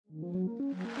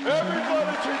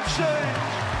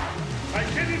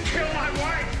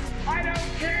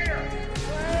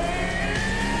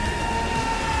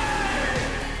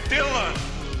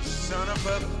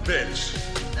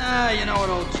bitch. You know what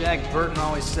old Jack Burton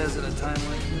always says at a time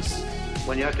like this?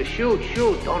 When you have to shoot,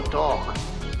 shoot, don't talk.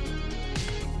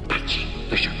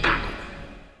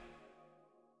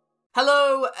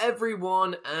 Hello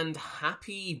everyone and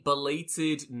happy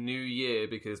belated New Year,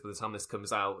 because by the time this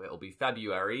comes out it'll be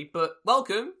February, but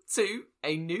welcome to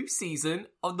a new season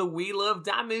of the We Love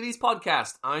Damn Movies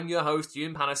podcast. I'm your host,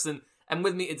 Ewan Patterson, and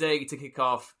with me today to kick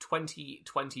off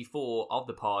 2024 of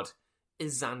the pod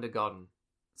is Xander Godden.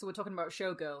 So we're talking about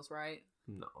Showgirls, right?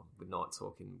 No, we're not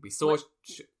talking. We saw...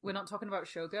 We're not talking about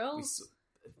Showgirls?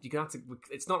 You're gonna have to...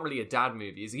 It's not really a dad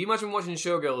movie, is it? Can you imagine watching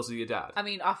Showgirls with your dad? I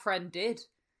mean, our friend did.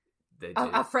 They did.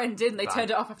 Our friend did, and they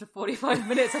turned it off after 45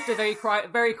 minutes after very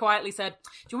quietly said,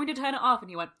 do you want me to turn it off? And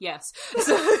he went, yes.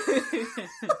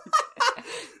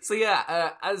 So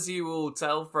yeah, as you will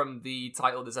tell from the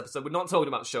title of this episode, we're not talking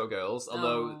about Showgirls,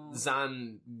 although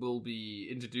Zan will be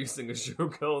introducing a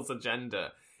Showgirls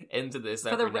agenda into this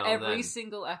every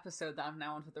single episode that I'm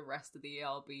now on for the rest of the year,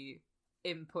 I'll be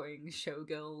inputting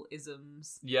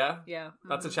Showgirl-isms. Yeah? Yeah.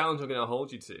 That's a challenge I'm going to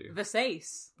hold you to.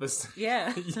 Versace.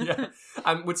 Yeah. Yeah.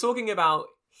 We're talking about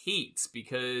Heat,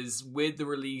 because with the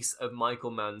release of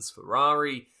Michael Mann's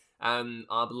Ferrari,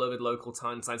 our beloved local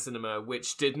Tyneside cinema,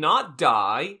 which did not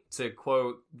die, to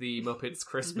quote the Muppets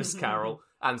Christmas Carol,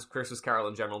 and Christmas Carol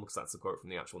in general, because that's a quote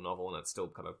from the actual novel, and that still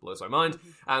kind of blows my mind,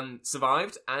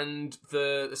 survived. And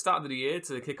for the start of the year,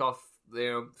 to kick off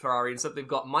Ferrari and stuff, they've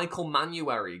got Michael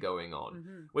Manuary going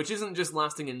on, which isn't just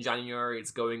lasting in January, it's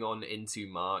going on into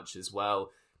March as well,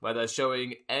 where they're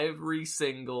showing every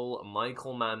single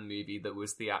Michael Mann movie that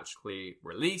was theatrically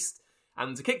released.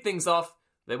 And to kick things off,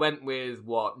 they went with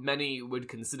what many would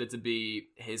consider to be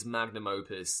his magnum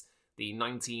opus, the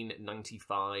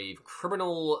 1995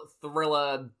 criminal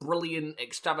thriller, brilliant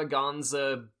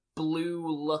extravaganza,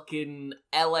 blue-looking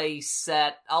LA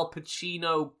set, Al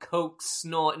Pacino coke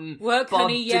snorting, Work, Bob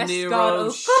honey, De yes, Niro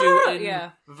God. shooting,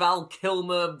 Yeah. Val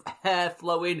Kilmer hair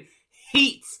flowing,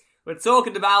 Heat. We're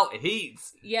talking about Heat.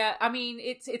 Yeah, I mean,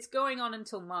 it's going on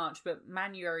until March, but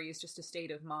Manuary is just a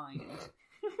state of mind.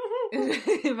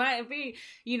 It might be,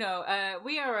 we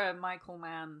are a Michael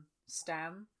Mann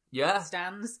stan. Yeah.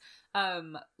 Stans.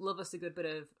 Love us a good bit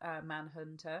of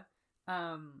Manhunter.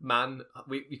 Man,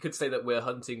 we could say that we're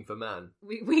hunting for man.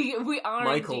 We are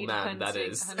Michael indeed Mann, that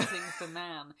is. hunting for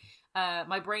man.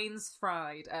 My brain's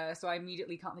fried, so I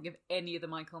immediately can't think of any of the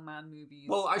Michael Mann movies.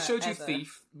 Well, I showed you ever.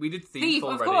 Thief. We did Thief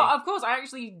already. Of course. I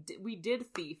actually we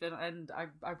did Thief, and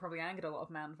I probably angered a lot of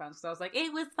Mann fans because I was like,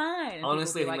 it was fine. And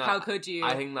honestly, like, how could you?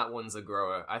 I think that one's a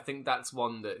grower. I think that's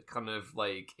one that kind of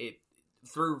like it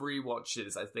through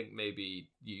rewatches. I think maybe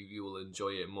you will enjoy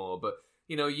it more, but.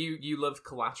 You loved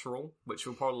Collateral, which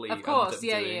we'll probably of course,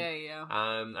 end up doing. yeah.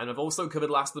 And I've also covered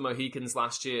Last of the Mohicans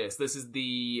last year, so this is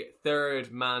the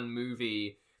third Man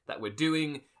movie that we're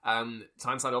doing.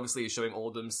 Tyneside obviously is showing all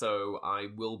of them, so I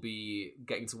will be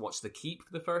getting to watch The Keep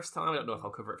for the first time. I don't know if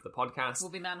I'll cover it for the podcast. We'll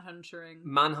be Manhuntering.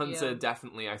 Manhunter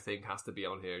definitely, I think, has to be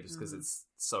on here just because it's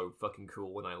so fucking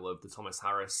cool, and I love the Thomas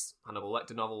Harris Hannibal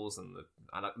Lecter novels and the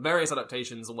various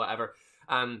adaptations and whatever.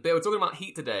 But we're talking about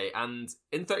Heat today, and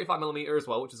in 35mm as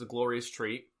well, which is a glorious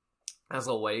treat, as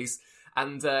always.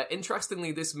 And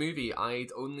interestingly, this movie,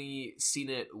 I'd only seen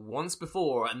it once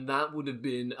before, and that would have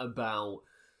been about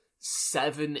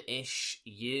 7-ish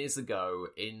years ago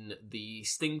in the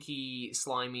stinky,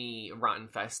 slimy,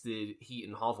 rat-infested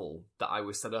Heaton hovel that I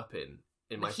was set up in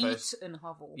my first... Heaton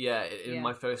hovel. Yeah, in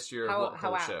my first year of What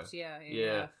Culture. Apt.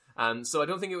 Yeah. So I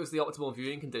don't think it was the optimal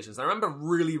viewing conditions. I remember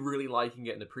really, really liking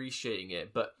it and appreciating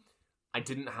it, but I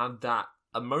didn't have that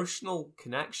emotional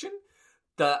connection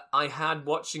that I had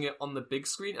watching it on the big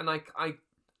screen, and I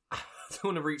don't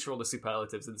want to reach for all the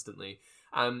superlatives instantly,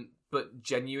 but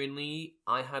genuinely,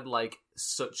 I had like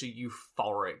such a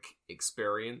euphoric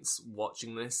experience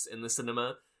watching this in the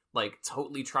cinema, like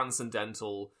totally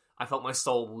transcendental. I felt my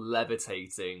soul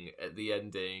levitating at the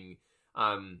ending.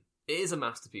 It is a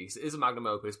masterpiece. It is a magnum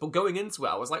opus. But going into it,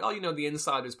 I was like, The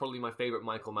Inside is probably my favourite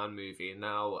Michael Mann movie. And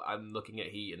now I'm looking at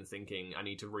Heat and thinking I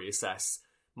need to reassess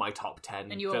my top 10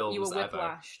 films ever. And you were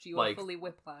whiplashed. You were fully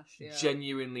whiplashed, yeah.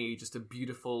 Genuinely just a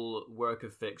beautiful work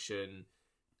of fiction.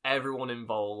 Everyone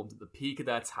involved, at the peak of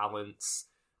their talents.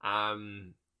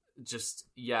 And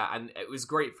it was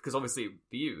great because obviously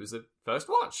for you, it was a first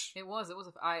watch. It was.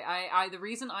 The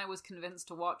reason I was convinced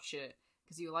to watch it,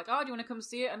 because you were like, oh, do you want to come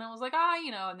see it? And I was like,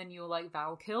 and then you were like,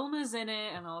 Val Kilmer's in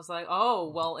it. And I was like, oh,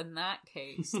 well, in that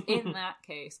case.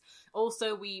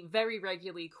 Also, we very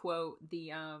regularly quote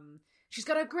the she's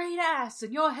got a great ass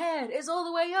and your head is all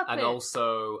the way up And it.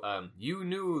 also, you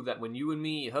knew that when you and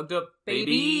me hugged up,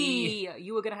 Baby,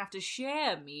 you were going to have to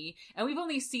share me. And we've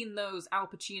only seen those Al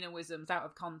Pacino-isms out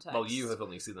of context. Well, you have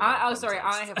only seen them out of sorry,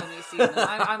 I context. have only seen them.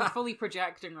 I'm fully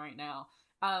projecting right now.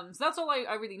 So that's all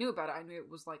I really knew about it. I knew it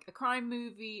was like a crime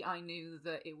movie. I knew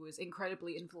that it was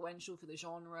incredibly influential for the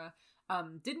genre.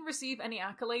 Didn't receive any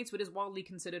accolades, but is widely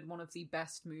considered one of the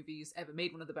best movies ever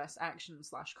made, one of the best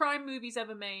action/crime movies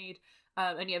ever made.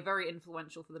 And yeah, very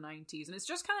influential for the 90s. And it's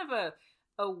just kind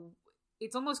of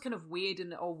it's almost kind of weird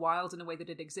or wild in a way that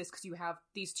it exists, because you have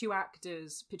these two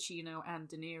actors, Pacino and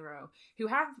De Niro, who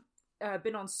have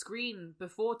been on screen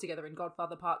before together in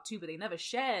Godfather Part 2, but they never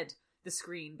shared the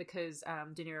screen because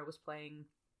De Niro was playing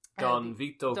Don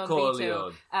Vito Don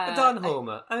Corleone. Vito. Don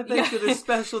Homer. I think it is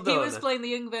special He donut. was playing the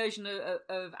young version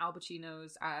of Al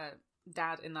Pacino's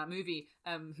dad in that movie.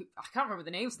 Who, I can't remember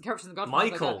the names of the characters in the Godfather.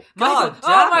 Michael. God God oh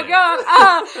damn my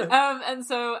it. god! And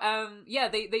so, yeah,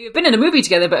 they've been in a movie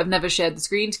together, but have never shared the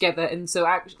screen together. And so,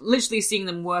 literally seeing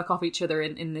them work off each other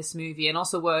in this movie, and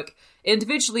also work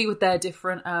individually with their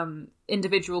different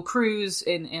individual crews.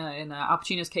 In Al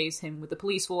Pacino's case, him with the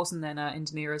police force, and then in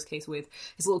De Niro's case with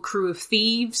his little crew of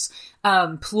thieves,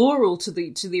 plural to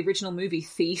the original movie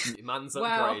Thief. Man's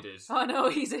Wow. upgraded. Oh no,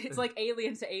 it's like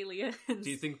Alien to Aliens. Do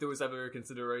you think there was ever a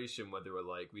consideration where they were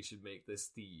like, we should make this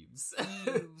Thieves?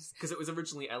 Thieves. Because it was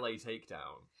originally LA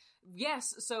Takedown.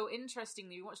 Yes, so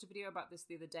interestingly, we watched a video about this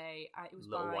the other day. It was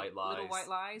Little by White Lies. Little White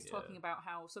Lies, Yeah. talking about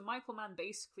how Michael Mann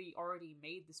basically already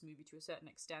made this movie to a certain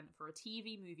extent for a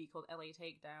TV movie called LA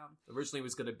Takedown. Originally it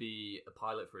was going to be a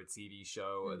pilot for a TV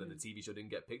show, and then the TV show didn't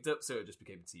get picked up, so it just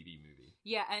became a TV movie.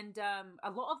 Yeah, and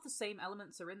a lot of the same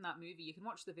elements are in that movie. You can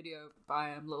watch the video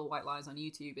by Little White Lies on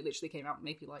YouTube. It literally came out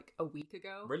maybe like a week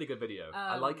ago. Really good video.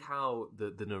 I like how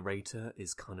the narrator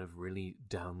is kind of really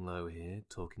down low here,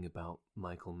 talking about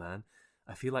Michael Mann.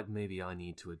 I feel like maybe I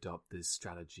need to adopt this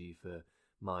strategy for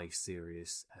my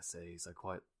serious essays. I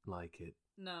quite like it.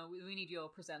 No, we need your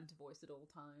presenter voice at all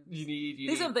times.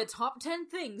 These are the top 10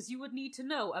 things you would need to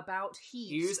know about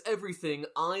Heat. Here's everything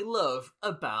I love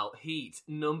about Heat.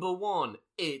 Number 1,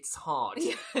 it's hot.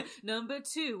 Number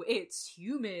 2, it's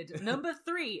humid. Number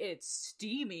 3, it's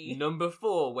steamy. Number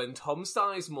 4, when Tom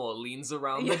Sizemore leans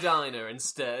around the diner and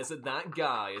stares at that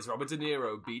guy as Robert De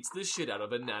Niro beats the shit out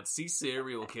of a Nazi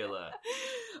serial killer.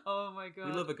 Oh my god.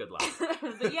 We love a good laugh.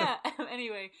 But yeah,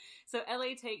 anyway, so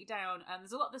LA Takedown,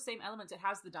 there's a lot of the same elements. It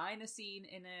has the diner scene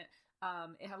in it.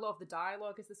 It has a lot of the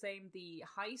dialogue is the same. The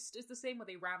heist is the same, where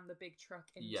they ram the big truck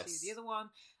into the other one.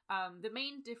 The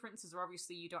main differences are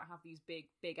obviously you don't have these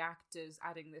big actors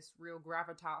adding this real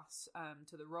gravitas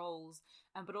to the roles,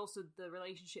 but also the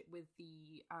relationship with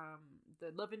the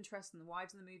love interest and the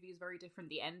wives in the movie is very different.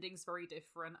 The ending's very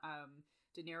different.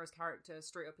 De Niro's character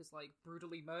straight up is like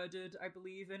brutally murdered, I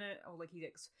believe, in it, or like he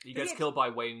gets killed by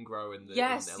Wayne Grow in the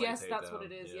yes, in LA that's Takedown. what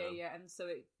it is. Yeah. And so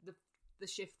the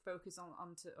shift focus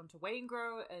onto Wayne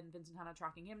Grow and Vincent Hanna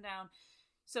tracking him down.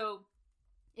 So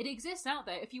it exists out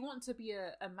there. If you want to be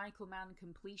a Michael Mann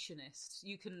completionist,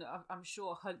 you can, I'm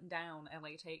sure, hunt down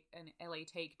LA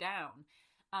Takedown.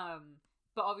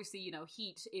 But obviously, you know,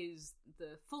 Heat is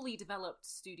the fully developed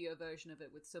studio version of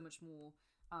it with so much more,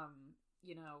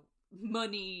 you know,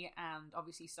 money and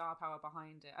obviously star power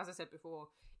behind it. As I said before,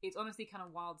 it's honestly kind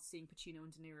of wild seeing Pacino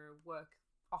and De Niro work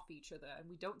off each other, and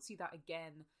we don't see that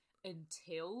again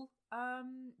until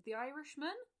The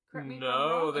Irishman. Correct me if I'm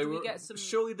wrong. Or they do we were. get some...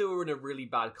 Surely they were in a really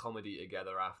bad comedy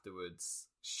together afterwards.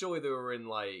 Surely they were in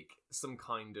like some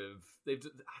kind of.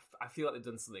 I feel like they've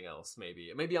done something else.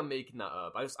 Maybe I'm making that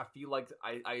up. I feel like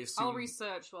I assume. I'll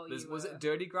research while you. Was it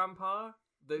Dirty Grandpa?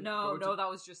 No, that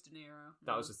was just De Niro.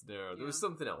 That was just De Niro. There was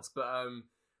something else, but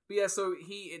yeah. So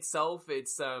he itself,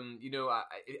 it's you know,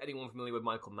 anyone familiar with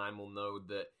Michael Mann will know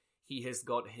that he has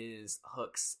got his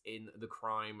hooks in the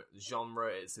crime genre.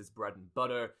 It's his bread and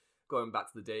butter, going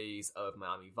back to the days of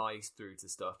Miami Vice through to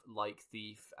stuff like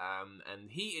Thief. And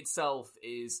he itself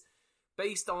is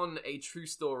based on a true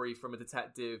story from a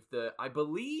detective that I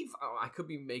believe, I could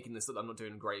be making this up, I'm not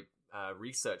doing great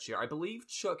research here. I believe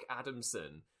Chuck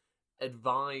Adamson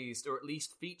advised, or at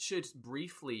least featured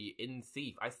briefly in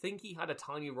Thief. I think he had a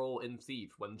tiny role in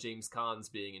Thief when James Caan's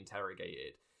being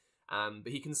interrogated.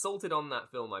 But he consulted on that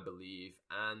film, I believe,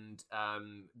 and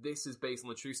this is based on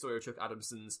the true story of Chuck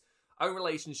Adamson's own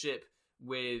relationship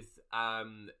with a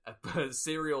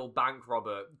serial bank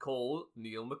robber called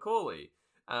Neil McCauley.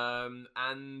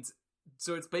 And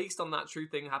so it's based on that true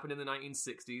thing happened in the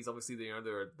 1960s. Obviously, you know,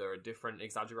 there are different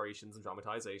exaggerations and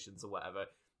dramatizations or whatever,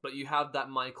 but you have that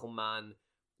Michael Mann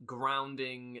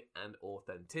grounding and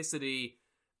authenticity.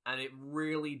 And it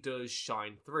really does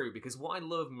shine through, because what I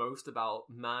love most about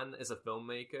Mann as a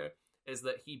filmmaker is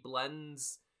that he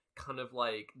blends kind of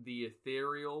like the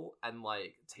ethereal and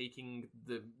like taking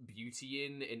the beauty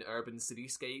in urban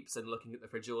cityscapes and looking at the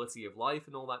fragility of life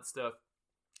and all that stuff,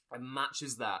 and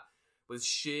matches that with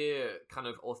sheer kind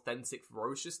of authentic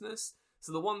ferociousness.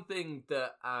 So the one thing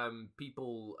that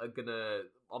people are gonna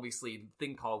obviously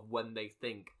think of when they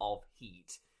think of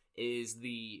Heat is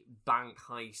the bank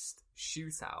heist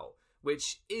shootout,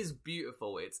 which is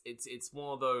beautiful. It's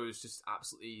one of those just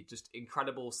absolutely just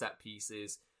incredible set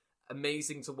pieces,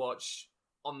 amazing to watch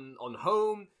on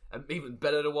home, and even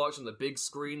better to watch on the big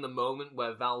screen. The moment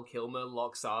where Val Kilmer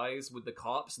locks eyes with the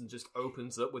cops and just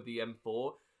opens up with the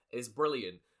M4 is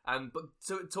brilliant. But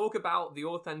to talk about the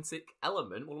authentic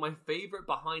element, one of my favourite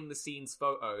behind-the-scenes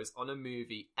photos on a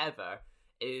movie ever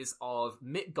is of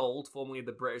Mick Gold, formerly of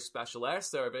the British Special Air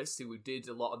Service, who did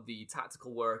a lot of the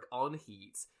tactical work on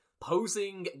Heat,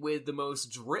 posing with the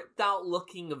most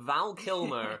dripped-out-looking Val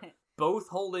Kilmer, both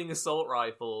holding assault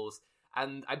rifles.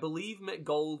 And I believe Mick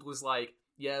Gold was like,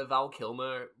 yeah, Val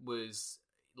Kilmer was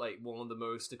like one of the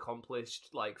most accomplished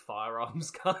like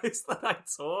firearms guys that I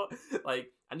taught.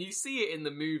 Like, and you see it in the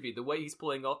movie, the way he's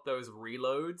pulling off those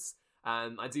reloads.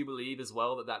 I do believe as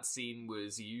well that scene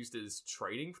was used as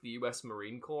training for the US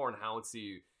Marine Corps on how to,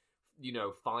 you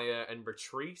know, fire and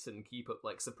retreat and keep up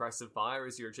like suppressive fire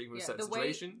as you're retreating from a certain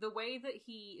situation. The way that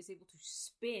he is able to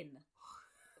spin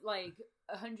like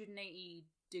 180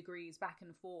 degrees back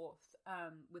and forth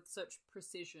with such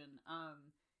precision.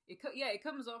 It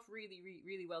comes off really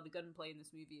well. The gunplay in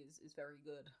this movie is very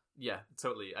good. Yeah,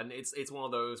 totally. And it's one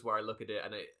of those where I look at it,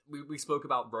 and we spoke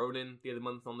about Ronin the other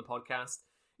month on the podcast.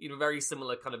 You know, very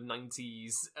similar kind of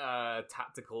 90s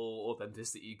tactical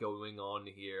authenticity going on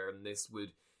here, and this would,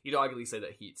 you'd arguably say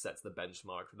that Heat sets the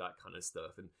benchmark for that kind of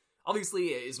stuff. And obviously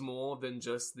it is more than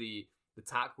just the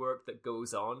tack work that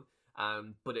goes on,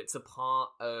 but it's a part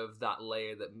of that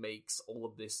layer that makes all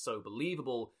of this so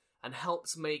believable and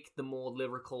helps make the more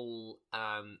lyrical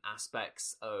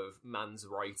aspects of Mann's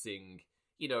writing,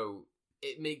 you know,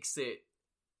 it makes it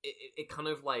kind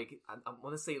of like, I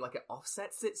want to say like it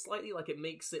offsets it slightly, like it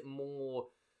makes it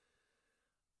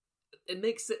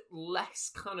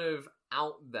less kind of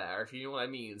out there, if you know what I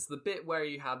mean. So the bit where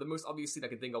you have the most obvious scene I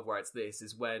can think of where it's this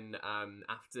is when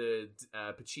after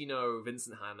Pacino,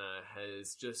 Vincent Hanna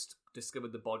has just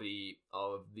discovered the body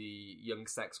of the young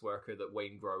sex worker that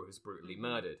Wayne Grow has brutally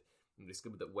murdered, and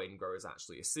discovered that Wayne Grow is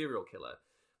actually a serial killer.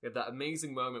 We have that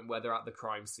amazing moment where they're at the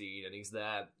crime scene and he's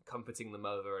there comforting the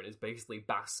mother and is basically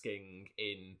basking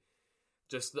in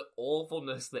just the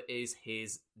awfulness that is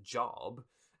his job.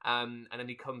 And then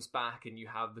he comes back and you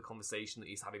have the conversation that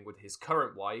he's having with his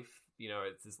current wife. You know,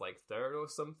 it's his like third or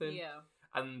something. Yeah.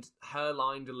 And her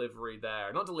line delivery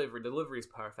there, not delivery is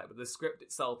perfect, but the script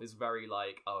itself is very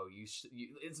like, oh,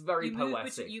 it's very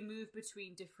poetic. You move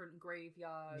between different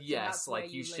graveyards. Yes,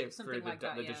 like you shift through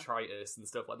the detritus and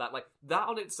stuff like that. Like that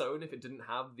on its own, if it didn't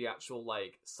have the actual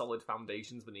like solid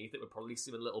foundations beneath it, would probably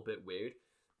seem a little bit weird.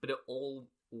 But it all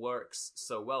works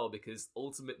so well because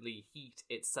ultimately Heat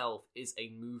itself is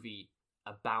a movie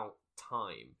about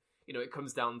time. You know, it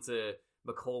comes down to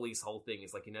Macaulay's whole thing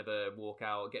is like, you never walk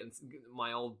out.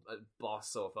 My old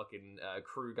boss or fucking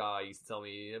crew guy used to tell me,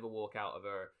 you never walk out of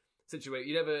a situation.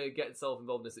 You never get yourself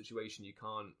involved in a situation you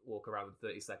can't walk around in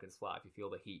 30 seconds flat if you feel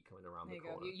the heat coming around the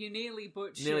corner. You nearly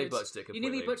butchered. It completely. You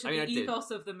nearly butchered the ethos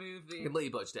of the movie. Completely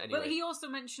butchered it anyway. But he also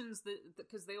mentions that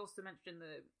because they also mentioned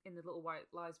in the Little White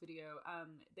Lies video,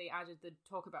 they added the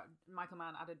talk about Michael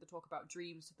Mann added the talk about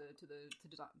dreams to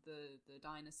the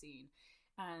diner scene.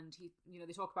 And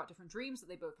they talk about different dreams that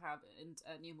they both have, and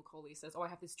Neil Macaulay says, "Oh, I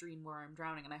have this dream where I'm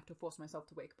drowning, and I have to force myself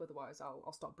to wake up, otherwise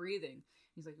I'll stop breathing."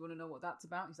 He's like, "You want to know what that's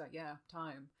about?" He's like, "Yeah,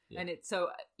 time." Yeah. And it's so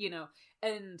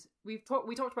and we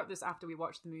talked about this after we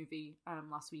watched the movie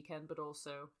last weekend, but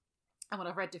also, and when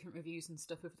I've read different reviews and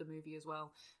stuff of the movie as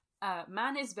well.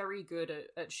 Mann is very good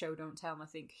at show don't tell, and I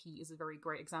think he is a very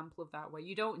great example of that, where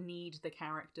you don't need the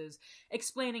characters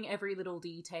explaining every little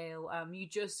detail.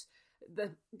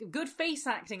 The good face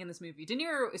acting in this movie, De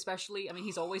Niro especially, I mean,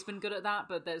 he's always been good at that,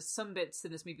 but there's some bits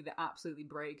in this movie that absolutely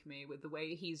break me with the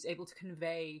way he's able to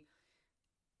convey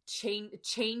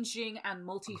changing and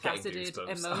multifaceted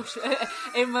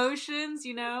emotions,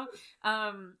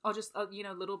 or just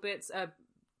little bits.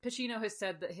 Pacino has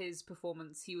said that his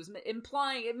performance, he was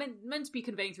implying, it meant to be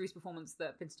conveying through his performance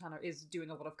that Vincent Hanna is doing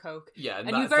a lot of coke. Yeah,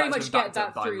 and you very much get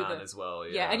that through Mann as well.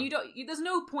 Yeah, and there's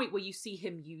no point where you see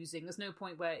him using. There's no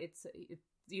point where it's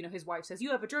his wife says, "You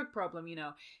have a drug problem."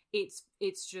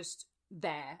 It's just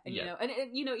there, and Yeah. and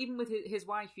you know, even with his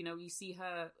wife, you know, you see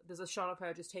her. There's a shot of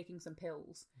her just taking some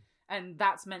pills, and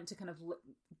that's meant to kind of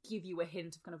give you a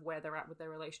hint of kind of where they're at with their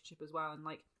relationship as well, and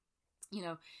like, you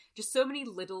know, just so many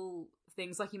little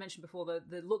things, like you mentioned before,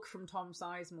 the look from Tom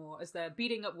Sizemore as they're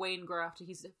beating up Waingro after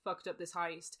he's fucked up this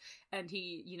heist, and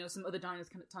he, you know, some other diners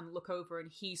kind of look over, and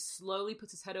he slowly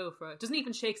puts his head over, doesn't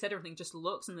even shake his head or anything, just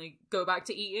looks, and they go back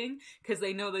to eating because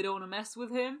they know they don't want to mess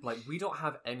with him. Like, we don't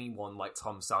have anyone like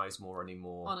Tom Sizemore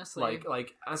anymore. Honestly.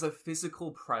 Like as a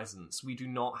physical presence, we do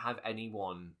not have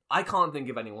anyone. I can't think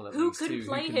of anyone at Who least could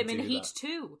play who him can in do Heat that.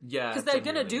 2? Yeah, because they're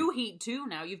gonna genuinely. do Heat 2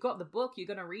 now. You've got the book,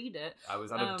 you're gonna read it. I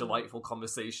was at a delightful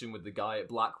conversation with the guy at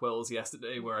Blackwell's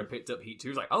yesterday where I picked up Heat 2. He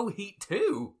was like, oh, Heat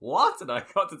 2? What? And I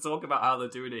got to talk about how they're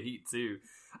doing a Heat 2.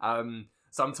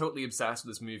 So I'm totally obsessed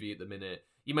with this movie at the minute.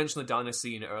 You mentioned the diner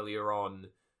scene earlier on.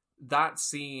 That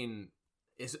scene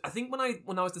is... I think when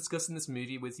I was discussing this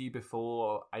movie with you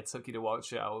before I took you to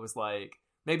watch it, I was like...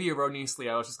 Maybe erroneously,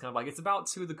 I was just kind of like, it's about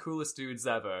two of the coolest dudes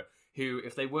ever who,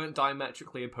 if they weren't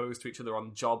diametrically opposed to each other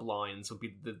on job lines, would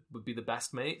be the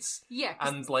best mates. Yeah.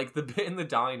 And like the bit in the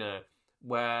diner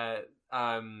where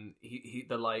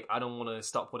they're like, I don't want to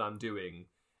stop what I'm doing,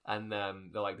 and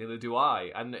they're like, neither do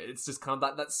I, and it's just kind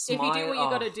of that smile. If you do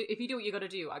what you gotta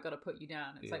do, I gotta put you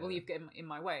down. It's like, well, you've got in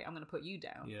my way, I'm gonna put you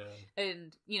down. Yeah.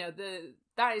 And you know,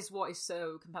 that is what is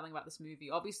so compelling about this movie.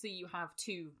 Obviously, you have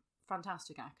two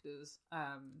fantastic actors.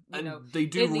 And know, they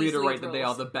do in these reiterate lead that they are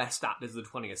roles. the best actors of the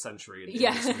 20th century. In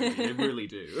Yeah. this movie. They really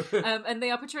do. And they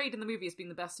are portrayed in the movie as being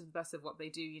the best of what they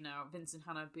do. You know, Vincent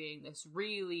Hanna being this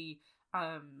really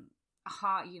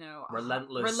high, you know,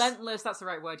 relentless. That's the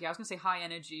right word. Yeah, I was gonna say high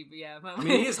energy, but yeah. I mean,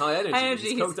 he is high energy. High energy.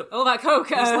 He's coked up. All that coke.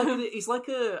 He's like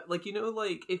you know,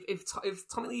 like if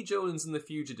Tommy Lee Jones in The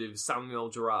Fugitive, Samuel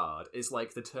Gerard is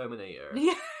like the Terminator.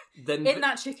 Yeah. Then in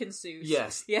that chicken suit.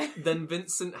 Yes. Yeah. Then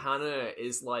Vincent Hanna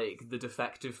is like the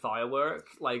defective firework.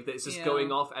 Like, it's just Yeah. going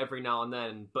off every now and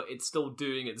then, but it's still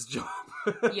doing its job.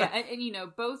 Yeah, and you know,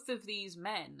 both of these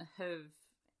men have,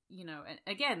 you know, and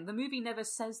again, the movie never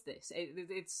says this.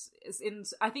 It's in.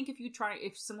 I think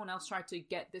if someone else tried to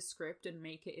get this script and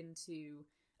make it into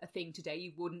a thing today,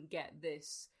 you wouldn't get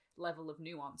this level of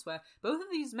nuance, where both of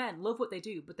these men love what they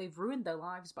do, but they've ruined their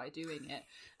lives by doing it.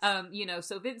 You know,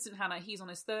 so Vincent Hanna, he's on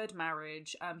his third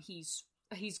marriage.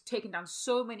 He's taken down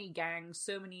so many gangs,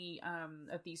 so many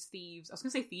of these thieves. I was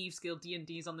going to say Thieves Guild.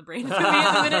 D&D's on the brain for me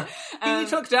at the minute. He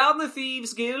took down the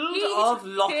Thieves Guild of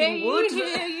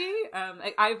Lockingwood.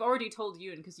 I've already told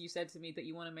Ewan, because you said to me that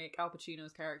you want to make Al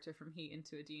Pacino's character from Heat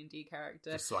into a D&D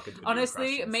character. Just so I could do the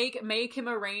Honestly, impressions. make him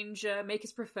a ranger, make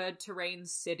his preferred terrain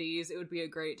cities. It would be a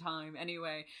great time.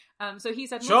 Anyway, so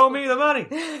he's had Show me the money.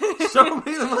 Show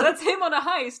me the money. That's him on a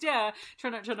heist, yeah,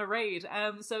 trying to raid.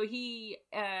 So he's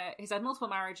had multiple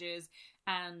marriages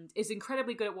and is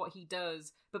incredibly good at what he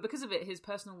does, but because of it, his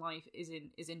personal life is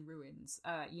in ruins.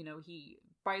 You know, he,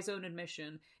 by his own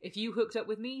admission, if you hooked up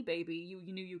with me, baby, you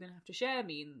knew you were gonna have to share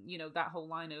me, and you know that whole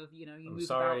line of, you know, you move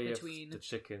about between. If the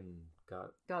chicken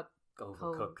got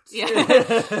overcooked. Cold.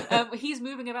 Yeah. He's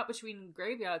moving about between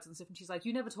graveyards and stuff, and she's like,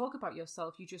 you never talk about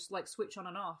yourself, you just like switch on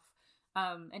and off.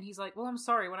 And he's like, well, I'm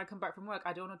sorry, when I come back from work,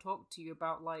 I don't want to talk to you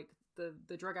about like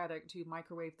the drug addict who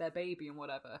microwaved their baby and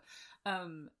whatever.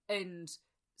 And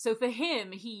so for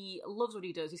him, he loves what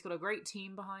he does. He's got a great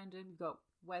team behind him. You've got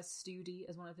Wes Studi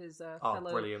as one of his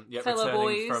brilliant. Yeah, fellow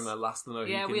returning boys. from Last of the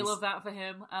Mohicans. Yeah, we love that for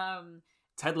him.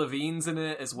 Ted Levine's in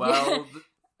it as well.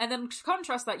 And then to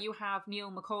contrast that, you have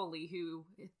Neil McCauley, who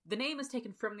the name is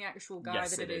taken from the actual guy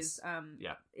Yes, that it is.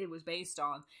 It was based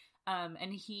on.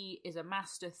 And he is a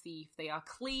master thief. They are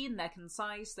clean, they're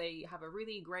concise, they have a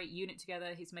really great unit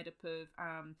together. He's made up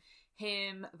of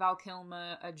him, Val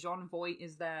Kilmer, John Voight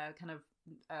is their kind of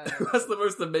That's the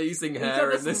most amazing he's hair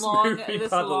got in this long, movie,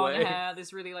 this by the long way. hair,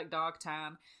 this really like dark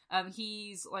tan.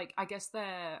 He's like, I guess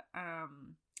they're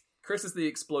Chris is the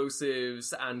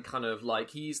explosives and kind of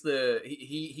like he's the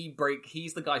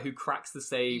guy who cracks the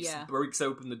safes, Yeah. breaks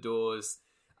open the doors,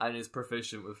 and is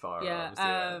proficient with firearms.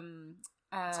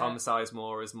 Tom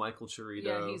Sizemore is Michael Cerrito.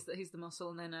 Yeah, he's the muscle,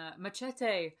 and then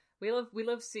Machete. We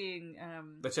love seeing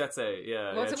Machete,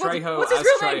 yeah. What's Trejo his as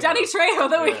real name? Trejo. Danny Trejo.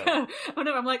 There we Yeah. go. Oh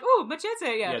no, I'm like, oh,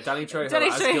 Machete. Yeah, Danny Trejo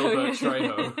as Gilbert yeah.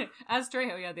 Trejo. As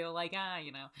Trejo, yeah, they were like,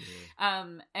 you know. Yeah.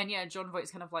 And yeah, John Voight's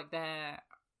kind of like their,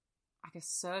 I guess,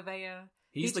 surveyor.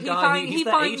 He's the He guy. find- He's he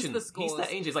the finds agent. the He's scores. the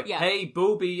agent. He's like, Yeah. hey,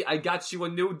 booby, I got you a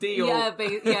new deal. Yeah,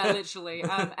 literally.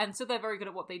 And so they're very good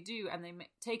at what they do, and they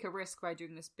take a risk by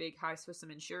doing this big heist for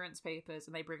some insurance papers,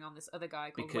 and they bring on this other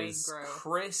guy called Because Wayne Grow.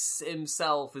 Chris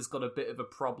himself has got a bit of a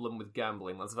problem with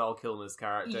gambling. That's Val Kilmer's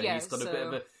character. Yeah, He's got a bit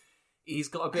of a... he's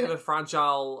got a bit of a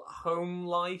fragile home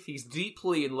life. He's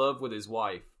deeply in love with his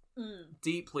wife.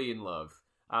 Deeply in love.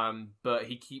 But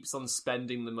he keeps on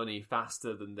spending the money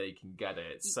faster than they can get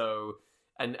it. So,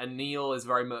 and Neil is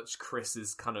very much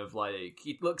Chris's kind of like,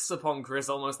 he looks upon Chris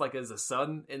almost like as a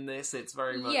son in this. It's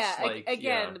very much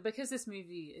because this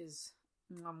movie is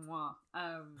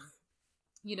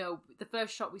you know, the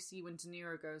first shot we see when De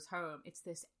Niro goes home, it's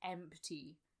this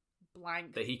empty,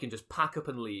 blank... that he can just pack up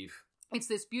and leave. It's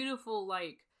this beautiful,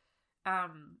 like...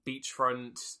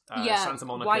 beachfront, Santa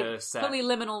Monica set. Fully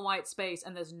liminal white space,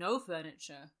 and there's no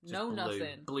furniture, Just no blue,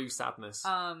 nothing. Blue sadness.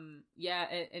 And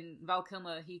Val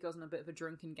Kilmer, he goes on a bit of a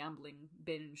drunken gambling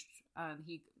binge, and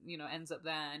he, you know, ends up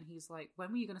there, and he's like, when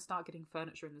were you going to start getting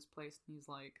furniture in this place? And he's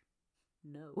like,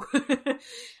 no.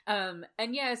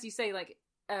 And yeah, as you say, like,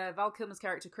 Val Kilmer's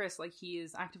character Chris, like, he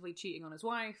is actively cheating on his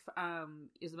wife,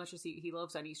 as much as he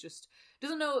loves her, and he's just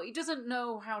doesn't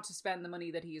know how to spend the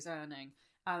money that he is earning.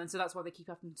 And so that's why they keep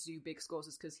having to do big scores,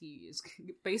 is because he is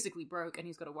basically broke and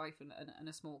he's got a wife and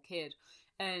a small kid.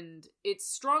 And it's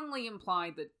strongly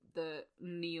implied that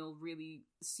Neil really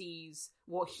sees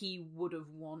what he would have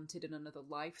wanted in another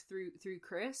life through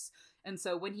Chris. And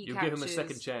so when he give him a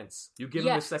second chance. You give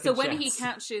him a second chance. So when he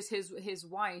catches his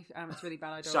wife, it's really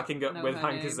bad. I don't shacking up know with her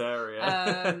Hank name. Azaria.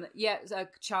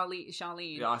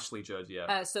 Charlene. Yeah, Ashley Judd.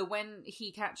 Yeah. So when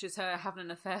he catches her having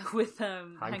an affair with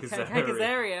Hank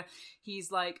Azaria,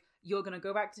 he's like, "You're gonna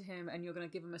go back to him and you're gonna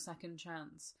give him a second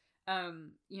chance."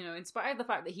 You know, in spite of the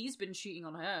fact that he's been cheating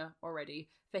on her already,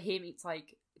 for him it's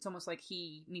almost like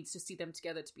he needs to see them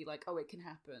together to be like, oh, it can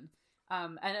happen.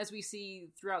 And as we see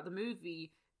throughout the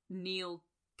movie, Neil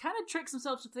kind of tricks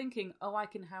himself to thinking, oh, I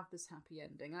can have this happy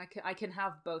ending. I can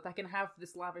have both. I can have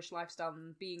this lavish lifestyle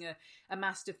and being a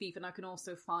master thief, and I can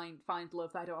also find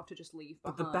love that I don't have to just leave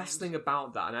behind. But the best thing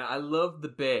about that, and I love the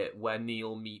bit where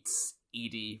Neil meets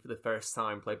Edie for the first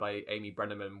time, played by Amy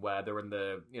Brenneman, where they're in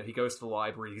the, you know, he goes to the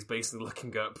library, he's basically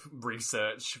looking up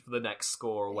research for the next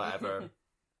score or whatever.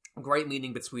 Great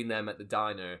meeting between them at the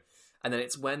diner. And then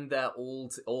it's when they're all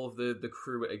of the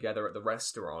crew are together at the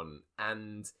restaurant,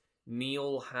 and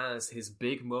Neil has his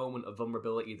big moment of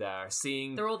vulnerability there,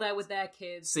 seeing... They're all there with their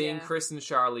kids. Seeing Chris and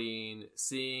Charlene,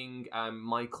 seeing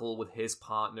Michael with his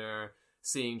partner,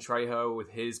 seeing Trejo with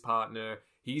his partner.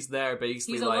 He's there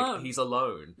basically he's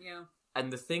alone. Yeah.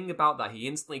 And the thing about that, he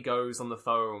instantly goes on the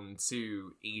phone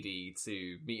to Edie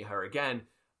to meet her again.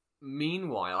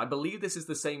 Meanwhile, I believe this is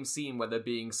the same scene where they're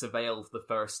being surveilled for the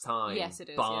first time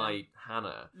by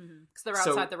Hannah. Because they're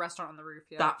outside the restaurant on the roof,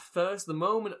 the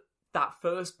moment that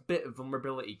first bit of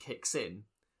vulnerability kicks in,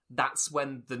 that's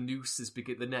when the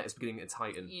net is beginning to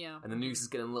tighten. Yeah. And the noose is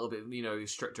getting a little bit, you know,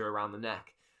 stricter around the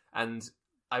neck. And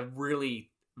I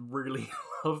really, really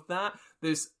love that.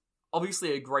 There's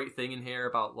obviously a great thing in here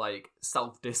about, like,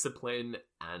 self-discipline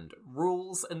and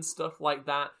rules and stuff like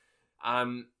that.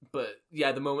 But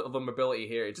yeah, the moment of vulnerability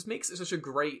here, it just makes it such a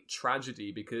great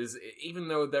tragedy, because even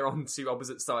though they're on two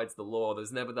opposite sides of the law,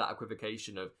 there's never that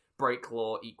equivocation of break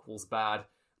law equals bad,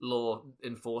 law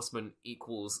enforcement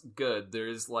equals good.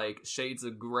 There's, like, shades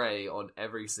of grey on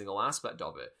every single aspect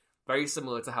of it. Very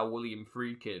similar to how William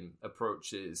Friedkin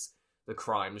approaches the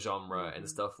crime genre and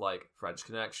stuff like French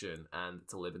Connection and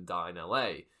To Live and Die in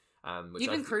LA. Which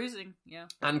even Cruising, yeah.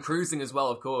 And Cruising as well,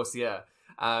 of course, yeah.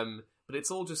 But it's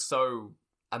all just so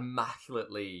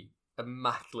immaculately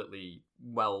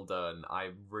well done.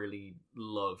 I really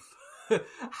love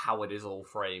how it is all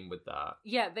framed with that.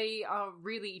 Yeah, they are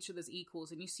really each other's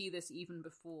equals, and you see this even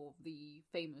before the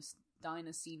famous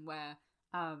diner scene where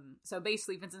so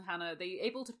basically Vincent Hanna, they're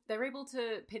able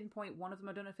to pinpoint one of them.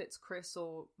 I don't know if it's Chris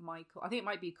or Michael. I think it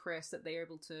might be Chris that they're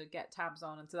able to get tabs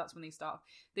on, and so that's when they start.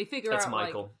 They figure it's out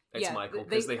Michael. Like, it's Michael,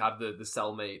 because they had the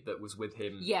cellmate that was with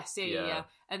him. Yes, yeah.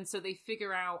 And so they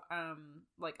figure out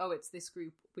like, oh, it's this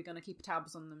group. We're gonna keep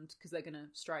tabs on them because they're gonna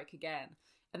strike again.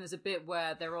 And there's a bit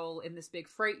where they're all in this big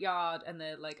freight yard, and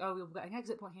they're like, oh, we've got an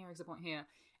exit point here.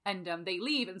 And they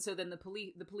leave, and so then the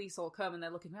police all come, and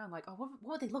they're looking around like, oh,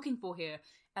 what are they looking for here?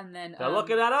 And then they're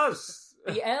looking at us,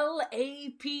 the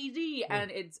LAPD,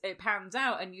 and it pans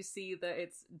out, and you see that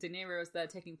it's De Niro's there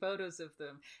taking photos of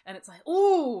them, and it's like,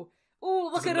 ooh,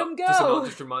 look at him go! Does it not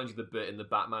just remind you of the bit in the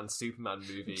Batman Superman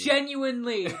movie?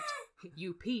 Genuinely,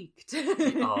 you peaked.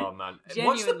 Oh man,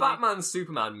 watch the Batman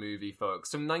Superman movie, folks,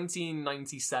 from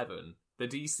 1997, the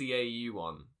DCAU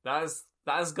one.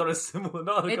 That has got a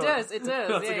similar... It does.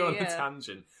 Not to go on a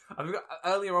tangent. I forgot,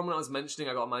 earlier on when I was mentioning,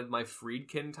 I got my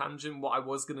Friedkin tangent. What I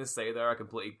was going to say there, I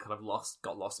completely kind of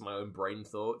got lost in my own brain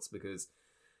thoughts, because,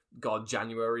 God,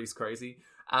 January is crazy.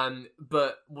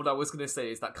 But what I was going to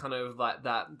say is that kind of like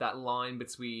that line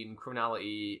between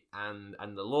criminality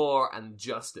and the law and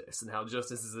justice, and how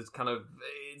justice is a kind of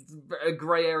a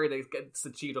grey area that gets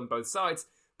achieved on both sides,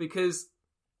 because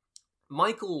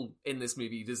Michael in this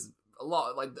movie does a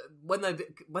lot, like when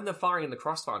they're firing in the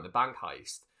crossfire in the bank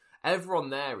heist, everyone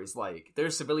there is like,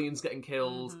 there's civilians getting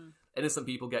killed, innocent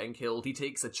people getting killed. He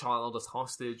takes a child as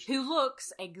hostage who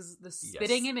looks the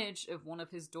spitting image of one of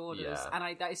his daughters. Yeah.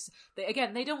 And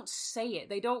they don't say it.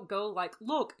 They don't go like,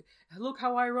 look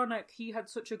how ironic, he had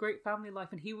such a great family life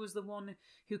and he was the one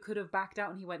who could have backed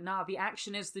out, and he went, nah, the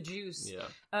action is the juice.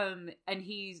 And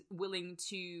he's willing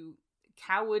to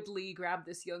cowardly grab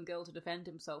this young girl to defend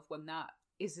himself when that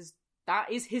is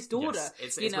his daughter. Yes,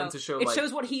 it's meant to show, it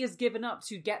shows what he has given up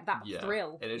to get that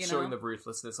thrill. And it's showing the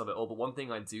ruthlessness of it all. But one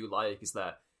thing I do like is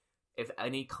that if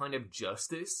any kind of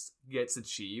justice gets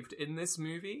achieved in this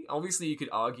movie, obviously you could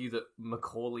argue that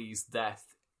Macaulay's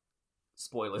death,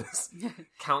 spoilers,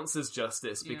 counts as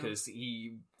justice because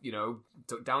he,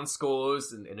 took down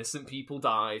scores and innocent people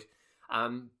died.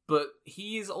 But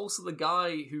he is also the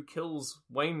guy who kills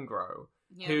Waingro,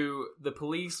 who the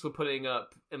police were putting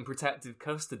up in protective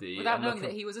custody. Without knowing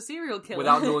that he was a serial killer.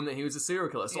 Without knowing that he was a serial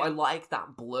killer. So I like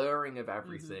that blurring of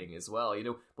everything as well.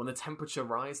 When the temperature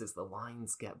rises, the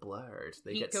lines get blurred.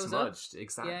 They get smudged. Up.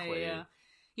 Exactly.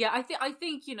 Yeah, I think,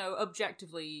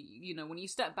 objectively, when you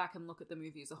step back and look at the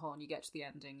movie as a whole and you get to the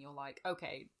ending, you're like,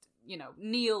 okay,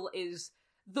 Neil is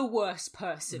the worst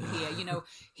person here.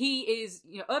 He is,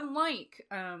 unlike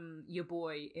your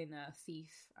boy in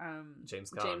Thief,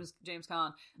 James Caan. James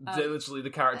Caan. Literally, the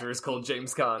character is called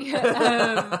James Caan.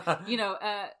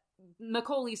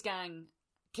 Macaulay's gang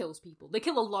kills people. They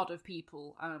kill a lot of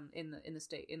people in these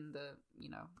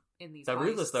They're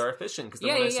ruthless, they're efficient, because they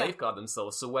want to safeguard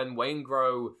themselves. So when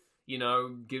Waingro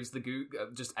gives the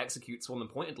just executes one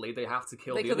pointedly, they have to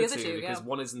kill the other two because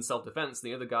one is in self-defense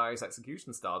and the other guy is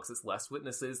execution style, because it's less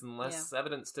witnesses and less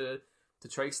evidence to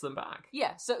trace them back.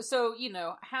 Yeah, so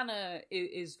Hannah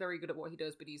is very good at what he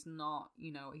does, but he's not,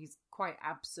 he's quite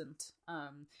absent. I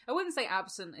wouldn't say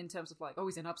absent in terms of like, oh,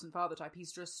 he's an absent father type.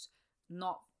 He's just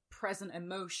not present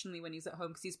emotionally when he's at home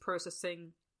because he's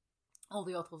processing all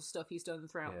the awful stuff he's done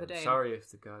throughout the day. Sorry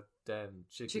if the goddamn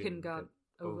chicken got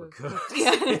overcooked.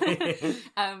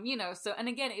 Yeah. So, and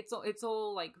again, it's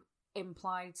all like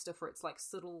implied stuff, where it's like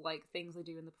subtle like things they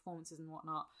do in the performances and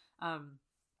whatnot.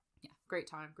 Great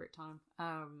time.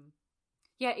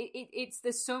 It's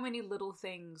there's so many little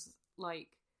things like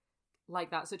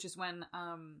that, such as when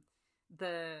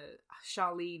the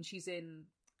Charlene, she's in,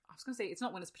 I was going to say, it's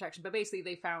not witness protection, but basically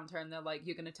they found her and they're like,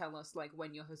 you're going to tell us like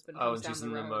when your husband comes down the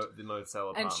road. Oh, and she's in the motel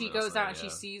apartment. And she goes out and she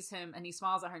sees him and he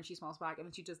smiles at her and she smiles back, and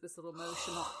then she does this little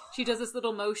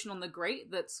motion on the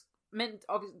grate that's meant,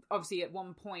 obviously at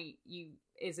one point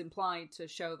is implied to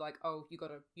show like, oh, you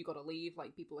gotta leave,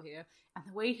 like people are here. And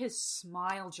the way his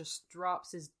smile just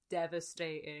drops is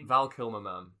devastating. Val Kilmer,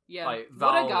 man. Yeah, like,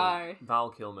 what a guy.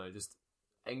 Val Kilmer, just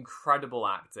incredible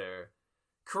actor.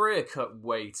 Career cut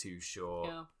way too short.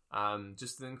 Yeah.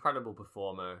 Just an incredible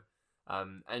performer.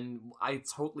 And I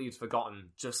totally had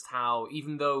forgotten just how,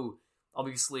 even though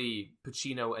obviously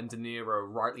Pacino and De Niro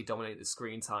rightly dominate the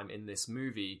screen time in this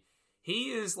movie,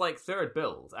 he is like third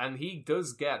build, and he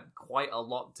does get quite a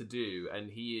lot to do,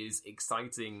 and he is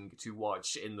exciting to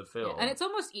watch in the film. Yeah, and it's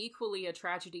almost equally a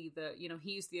tragedy that,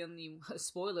 he's the only,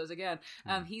 spoilers again,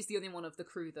 he's the only one of the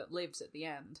crew that lives at the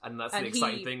end. And that's the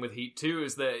exciting thing with Heat 2,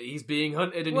 is that he's being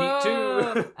hunted in Heat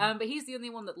 2. But he's the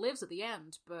only one that lives at the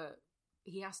end, but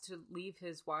he has to leave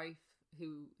his wife,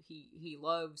 who he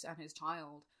loves, and his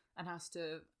child, and has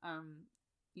to,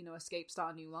 escape,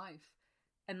 start a new life.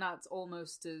 And that's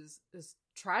almost as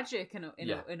tragic in a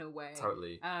way.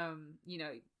 Totally. Because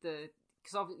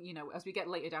as we get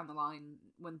later down the line,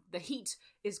 when the heat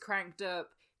is cranked up,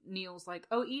 Neil's like,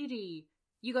 "Oh, Edie,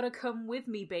 you gotta come with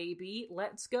me, baby.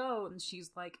 Let's go." And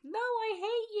she's like, "No, I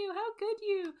hate you. How could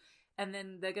you?" And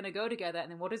then they're gonna go together.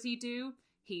 And then what does he do?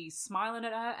 He's smiling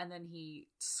at her, and then he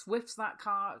swifts that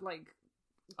car, like.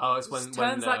 Oh, it's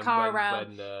turns that car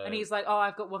around, and he's like, "Oh,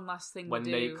 I've got one last thing to do." When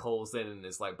Nate calls in and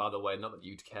is like, "By the way, not that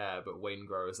you'd care, but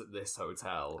Waingro is at this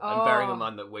hotel," and bearing in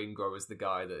mind that Waingro is the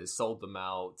guy that has sold them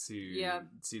out to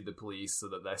the police so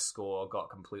that their score got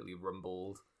completely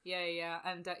rumbled. Yeah,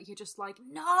 and you're just like,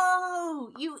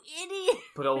 "No, you idiot!"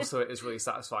 But also, it is really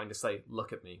satisfying to say,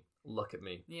 "Look at me, look at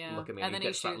me, yeah. look at me," and then he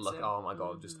gets that look. him. Oh my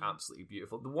god, just absolutely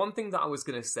beautiful. The one thing that I was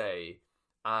gonna say.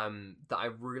 That I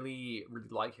really, really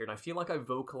like here, and I feel like I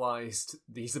vocalized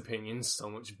these opinions so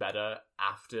much better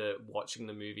after watching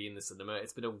the movie in the cinema.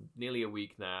 It's been nearly a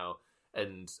week now,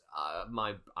 And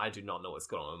I do not know what's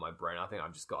going on in my brain. I think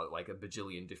I've just got like a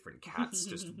bajillion different cats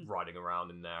just riding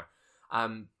around in there.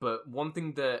 But one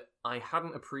thing that I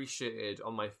hadn't appreciated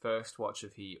on my first watch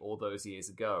of Heat all those years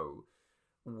ago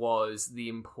was the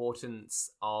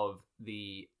importance of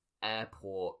the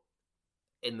airport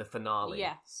in the finale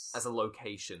as a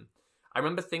location. I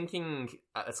remember thinking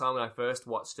at the time when I first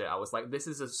watched it, I was like, this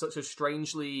is such a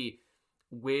strangely,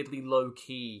 weirdly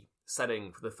low-key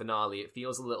setting for the finale. It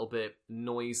feels a little bit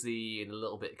noisy and a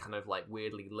little bit kind of like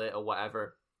weirdly lit or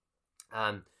whatever.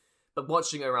 But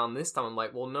watching it around this time, I'm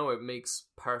like, well, no, it makes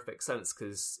perfect sense,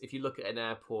 because if you look at an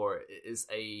airport, it is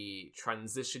a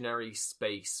transitionary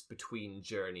space between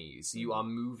journeys. You are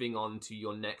moving on to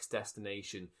your next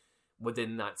destination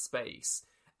within that space.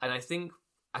 And I think,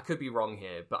 I could be wrong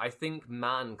here, but I think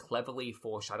Mann cleverly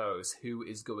foreshadows who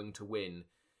is going to win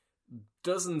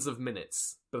dozens of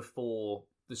minutes before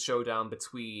the showdown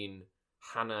between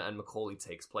Hannah and Macaulay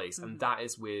takes place, and that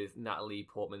is with Natalie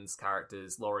Portman's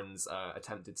character's Lauren's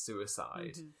attempted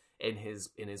suicide in his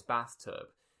bathtub.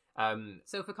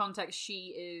 So for context,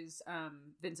 she is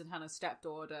Vincent Hanna's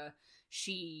stepdaughter.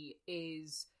 She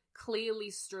is clearly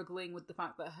struggling with the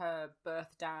fact that her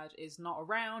birth dad is not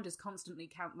around, is constantly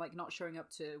not showing up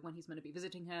to when he's meant to be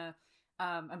visiting her,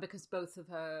 and because both of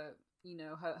her,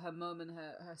 her mum and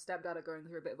her stepdad are going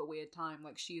through a bit of a weird time,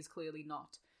 like she is clearly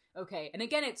not okay. And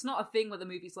again, it's not a thing where the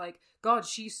movie's like, God,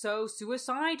 she's so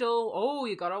suicidal, oh,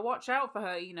 you gotta watch out for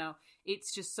her,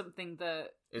 it's just something that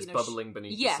is bubbling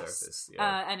beneath the surface,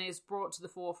 and is brought to the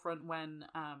forefront when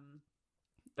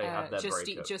they have their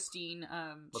breakup. Justine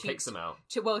kicks him out.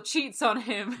 Cheats on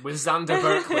him with Xander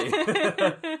Berkeley.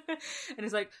 And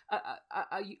he's like,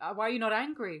 why are you not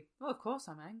angry? Oh, of course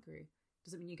I'm angry.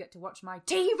 Doesn't mean you get to watch my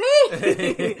TV.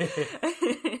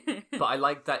 But I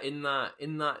like that in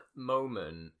that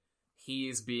moment, he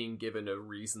is being given a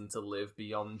reason to live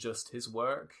beyond just his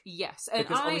work. Yes, and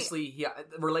because obviously,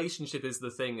 the relationship is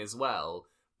the thing as well.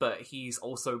 But he's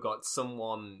also got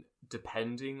someone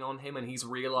depending on him, and he's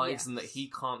realizing that he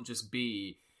can't just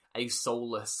be a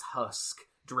soulless husk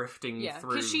drifting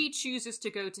through. Because she chooses to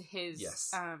go to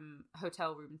his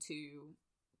hotel room to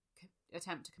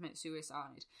attempt to commit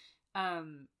suicide.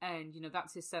 And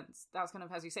that's his sense, that's kind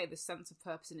of, as you say, this sense of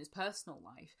purpose in his personal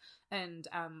life. And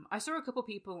I saw a couple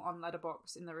people on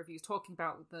Letterboxd in their reviews talking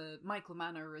about the Michael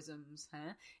Mannerisms,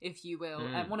 if you will,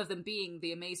 and one of them being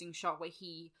the amazing shot where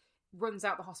he runs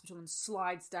out the hospital and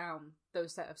slides down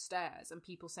those set of stairs, and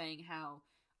people saying how,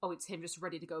 oh, it's him just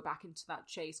ready to go back into that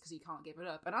chase because he can't give it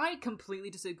up. And I completely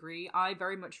disagree. I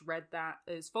very much read that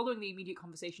as, following the immediate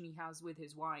conversation he has with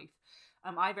his wife,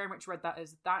 I very much read that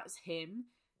as, that's him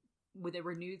with a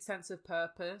renewed sense of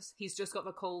purpose. He's just got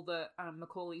the call that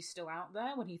Macaulay's still out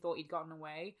there when he thought he'd gotten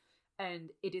away.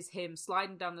 And it is him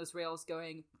sliding down those rails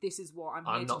going, this is what I'm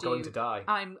here to do. I'm not going to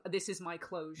die. This is my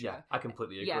closure. Yeah, I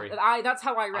completely agree. Yeah, that's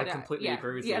how I read it. I completely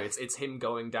agree with you. It's him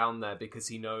going down there because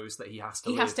he knows that he has to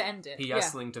live. He has to end it. He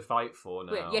has something to fight for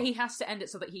now. Yeah, he has to end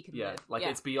it so that he can live.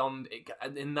 It's beyond...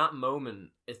 in that moment,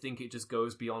 I think it just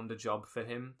goes beyond a job for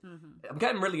him. Mm-hmm. I'm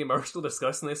getting really emotional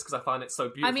discussing this because I find it so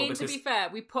beautiful. I mean, to be fair,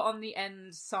 we put on the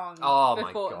end song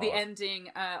before the ending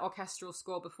orchestral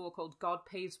score before called God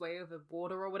Paves Way Over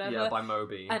Water or whatever. Yeah, by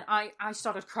Moby. And I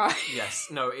started crying. Yes,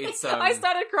 no, it's... I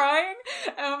started crying.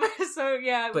 So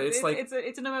yeah, but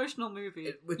it's an emotional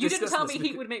movie. You didn't tell me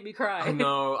Heat would make me cry. I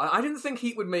know. I didn't think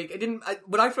Heat would make...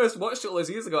 when I first watched it all those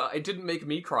years ago, it didn't make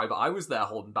me cry, but I was there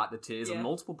holding back the tears at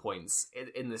multiple points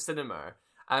in the cinema.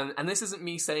 And this isn't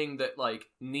me saying that, like,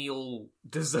 Neil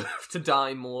deserved to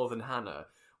die more than Hannah.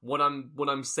 What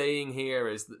I'm saying here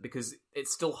is that because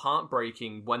it's still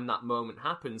heartbreaking when that moment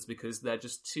happens, because they're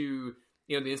just two...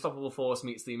 the unstoppable force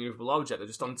meets the immovable object. They're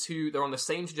just they're on the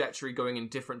same trajectory going in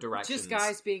different directions. Just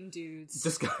guys being dudes.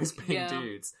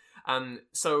 Dudes.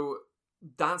 So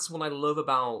that's what I love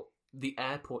about the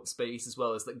airport space as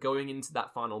well, is that going into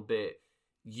that final bit,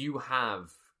 you have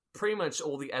pretty much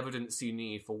all the evidence you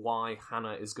need for why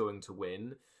Hannah is going to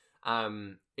win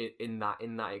in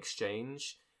that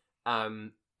exchange.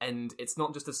 And it's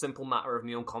not just a simple matter of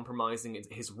Neil compromising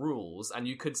his rules. And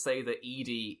you could say that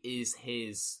Edie is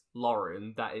his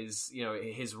Lauren. That is,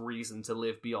 his reason to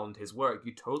live beyond his work.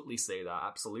 You totally say that,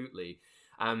 absolutely.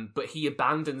 But he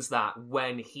abandons that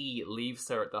when he leaves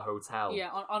her at the hotel. Yeah,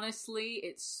 honestly,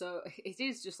 it's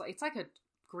like a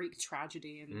Greek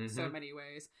tragedy in so many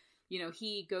ways.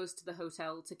 He goes to the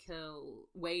hotel to kill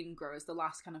Waingro as the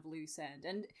last kind of loose end.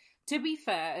 And to be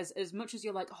fair, as much as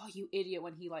you're like, oh, you idiot,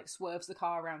 when he like swerves the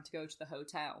car around to go to the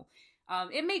hotel,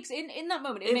 it makes in that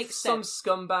moment it makes sense. If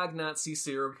some scumbag Nazi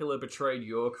serial killer betrayed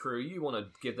your crew, you want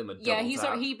to give them a double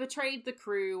tap. He betrayed the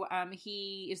crew.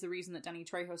 He is the reason that Danny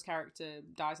Trejo's character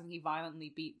dies, and he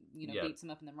violently beats him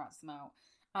up and then rats them out.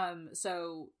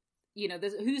 So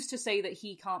who's to say that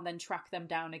he can't then track them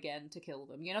down again to kill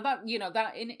them?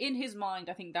 That in his mind,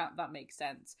 I think that makes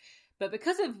sense. But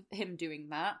because of him doing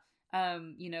that,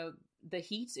 the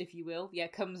heat, if you will,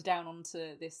 comes down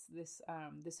onto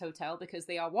this hotel because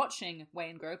they are watching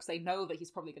Waingro because they know that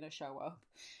he's probably going to show up,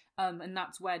 and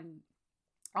that's when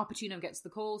Al Pacino gets the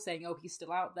call saying, "Oh, he's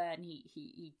still out there," and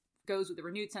he goes with a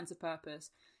renewed sense of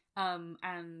purpose,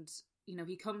 and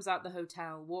he comes out the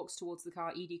hotel, walks towards the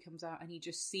car. Edie comes out, and he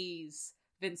just sees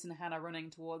Vincent and Hannah running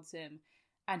towards him,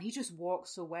 and he just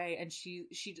walks away, and she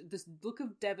this look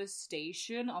of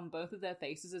devastation on both of their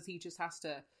faces as he just has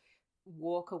to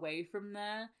walk away from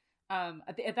there.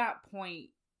 At that point,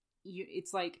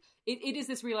 it's like it is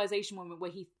this realization moment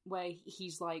where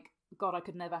he's like, God, I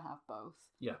could never have both.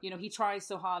 Yeah, he tries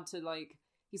so hard to like.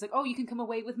 He's like, oh, you can come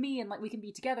away with me and like we can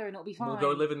be together and it'll be fine. We'll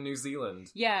go live in New Zealand.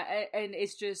 Yeah, and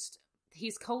it's just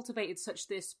he's cultivated such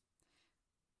this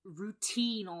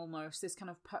routine almost, this kind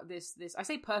of this I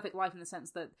say perfect life in the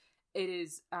sense that it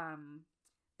is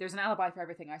there's an alibi for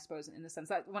everything, I suppose, in the sense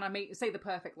that when I say the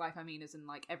perfect life, I mean as in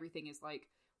like everything is like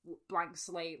blank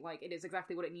slate, like it is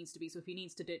exactly what it needs to be. So if he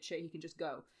needs to ditch it, he can just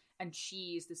go. And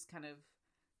she is this kind of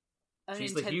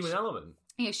she's the human element.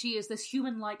 Yeah, she is this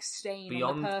human-like stain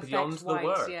beyond on the perfect beyond the white.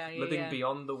 work, living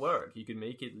beyond the work. You can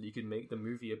make the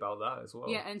movie about that as well.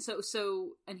 Yeah, and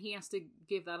so and he has to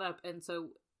give that up, and so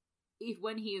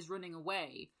when he is running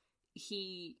away,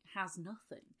 he has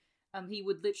nothing. He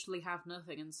would literally have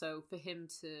nothing, and so for him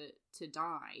to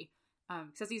die,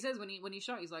 because he says when he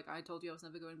shot, he's like, I told you I was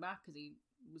never going back, because he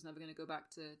was never going to go back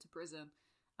to prison.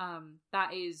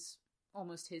 That is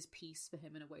almost his peace for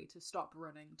him in a way, to stop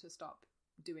running, to stop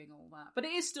doing all that. But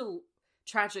it is still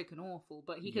tragic and awful,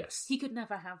 but he could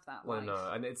never have that life. Well,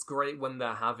 no, and it's great when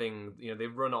they're having, they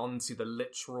run onto the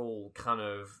literal kind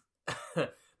of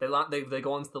they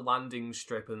go onto the landing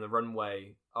strip and the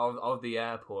runway of the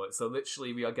airport. So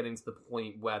literally we are getting to the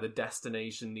point where the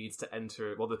destination needs to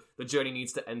enter, well, the journey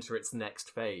needs to enter its next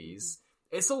phase.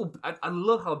 It's all, I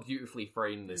love how beautifully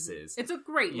framed this is. It's a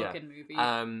great looking movie.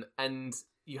 And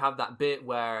you have that bit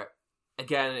where,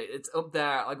 again, it's up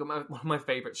there. Like one of my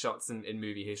favourite shots in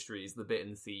movie history is the bit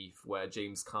in Thief where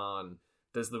James Caan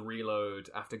does the reload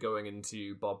after going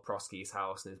into Bob Prosky's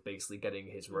house and is basically getting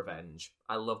his revenge.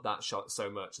 I love that shot so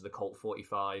much. The Colt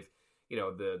 45,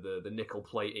 the nickel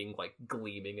plating like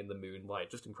gleaming in the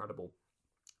moonlight, just incredible.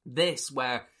 This,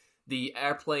 where the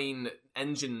airplane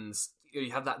engines,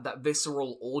 you have that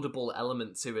visceral, audible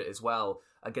element to it as well,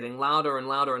 are getting louder and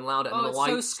louder and louder, and the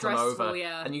lights come over,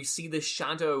 and you see the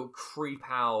shadow creep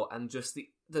out, and just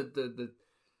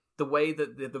the way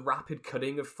that the rapid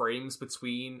cutting of frames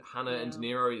between Hannah and De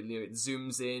Niro, it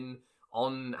zooms in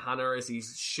on Hannah as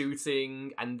he's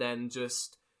shooting, and then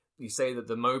just you say that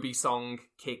the Moby song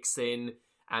kicks in,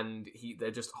 and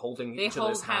they're just holding each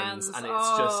other's hands, and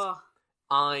it's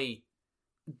just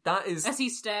that is as he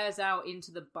stares out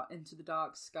into the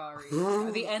dark, starry,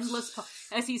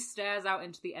 as he stares out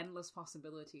into the endless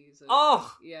possibilities.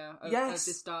 Of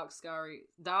this dark,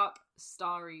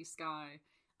 starry sky.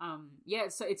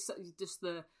 So it's just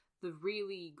the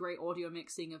really great audio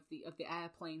mixing of the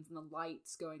airplanes and the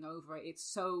lights going over it. It's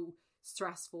so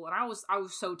stressful, and I was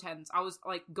so tense. I was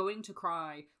like going to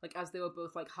cry, like as they were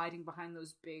both like hiding behind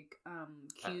those big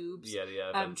cubes,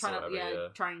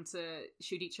 trying to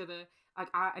shoot each other. Like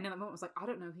I in that moment was like, I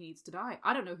don't know who needs to die.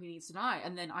 I don't know who needs to die.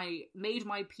 And then I made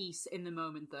my peace in the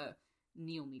moment that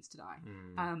Neil needs to die.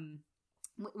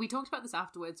 We talked about this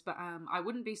afterwards, but I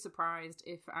wouldn't be surprised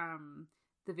if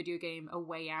the video game A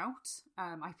Way Out,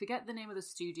 I forget the name of the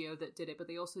studio that did it, but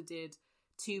they also did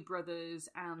Two Brothers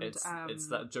and it's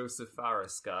that Joseph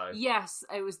Fares guy. Yes,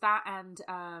 it was that, and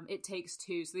It Takes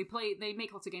Two. So they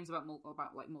make lots of games about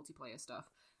like multiplayer stuff.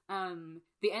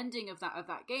 The ending of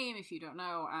that game, if you don't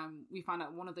know, we find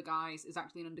out one of the guys is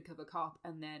actually an undercover cop,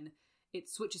 and then it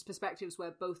switches perspectives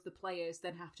where both the players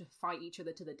then have to fight each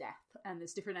other to the death, and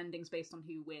there's different endings based on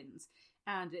who wins.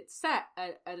 And it's set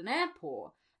at an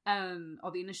airport,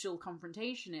 or the initial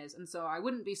confrontation is, and so I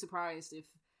wouldn't be surprised if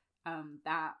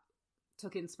that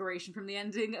took inspiration from the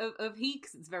ending of Heat,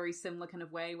 because it's a very similar kind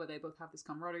of way where they both have this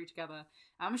camaraderie together.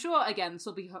 I'm sure, again, this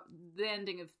will be the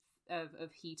ending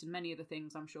of Heat, and many other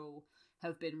things I'm sure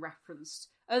have been referenced,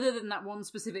 other than that one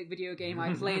specific video game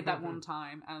I played that one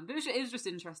time. But it was just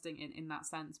interesting in that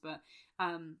sense. But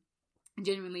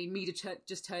genuinely me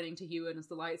just turning to Ewan as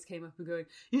the lights came up and going,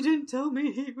 "You didn't tell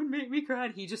me he would make me cry,"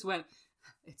 and he just went,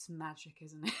 "It's magic,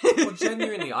 isn't it?" Well,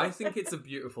 genuinely, I think it's a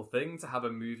beautiful thing to have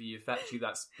a movie affect you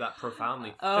that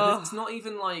profoundly. Because it's not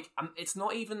even like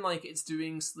it's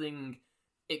doing something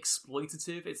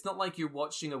exploitative. It's not like you're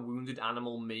watching a wounded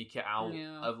animal make it out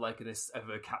of like of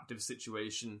a captive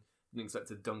situation. I didn't expect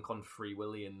to dunk on Free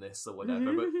Willy in this or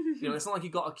whatever, but it's not like you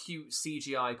got a cute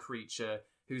CGI creature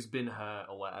who's been hurt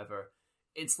or whatever.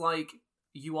 It's like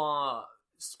you are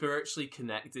spiritually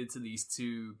connected to these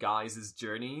two guys'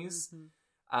 journeys,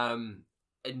 and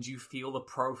you feel the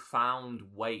profound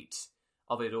weight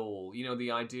of it all.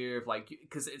 The idea of like,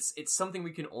 because it's something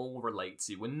we can all relate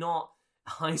to. We're not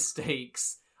high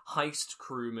stakes heist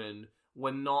crewmen.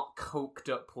 We're not coked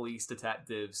up police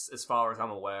detectives, as far as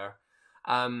I'm aware.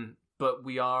 But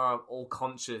we are all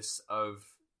conscious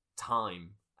of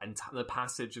time and the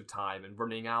passage of time and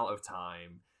running out of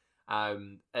time.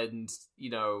 And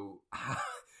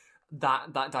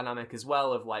that dynamic as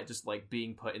well of like just like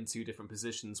being put in two different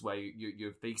positions where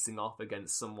you're facing off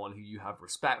against someone who you have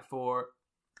respect for.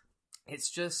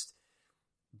 It's just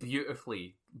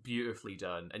beautifully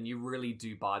done, and you really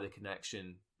do buy the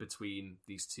connection between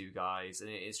these two guys, and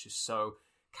it's just so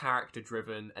character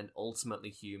driven and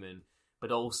ultimately human,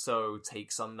 but also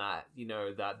takes on that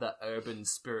that urban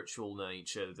spiritual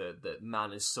nature that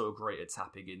man is so great at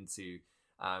tapping into,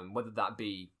 whether that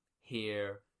be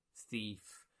here,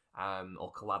 Thief,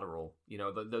 or Collateral.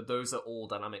 Those are all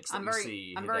dynamics that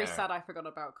see. I'm very sad I forgot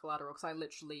about Collateral, because I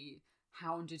literally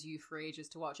hounded you for ages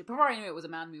to watch it. Before I knew it was a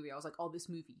man movie, I was like, "Oh, this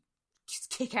movie just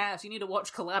kick ass. You need to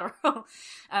watch Collateral."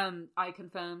 I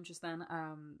confirmed just then.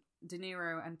 De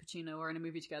Niro and Pacino were in a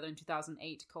movie together in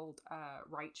 2008 called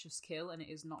Righteous Kill, and it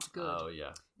is not good. Oh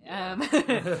yeah.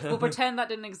 We'll pretend that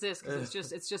didn't exist, because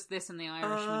it's just this and The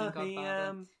Irishman and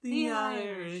Godfather. The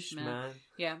Irishman.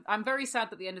 Yeah, I'm very sad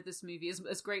that the end of this movie,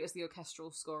 as great as the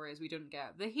orchestral score is, we didn't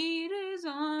get "The Heat is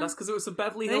on." That's because it was a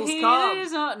Beverly The Hills Heat Cop.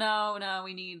 is on. No,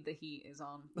 we need "The Heat is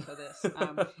on" for this.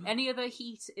 Any other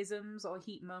Heat-isms or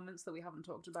Heat moments that we haven't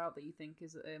talked about that you think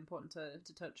is important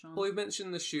to touch on? Well, we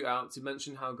mentioned the shootouts. We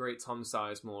mentioned how great Tom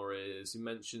Sizemore is. We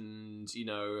mentioned,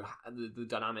 the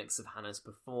dynamics of Hannah's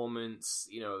performance.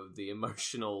 The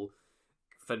emotional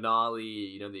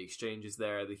finale. The exchanges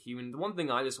there. The one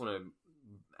thing I just want to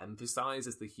emphasize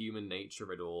is the human nature of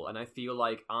it all, and I feel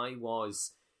like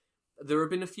there have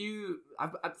been a few,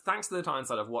 thanks to the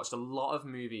Tyneside, I've watched a lot of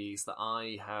movies that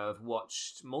I have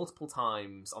watched multiple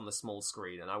times on the small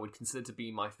screen, and I would consider to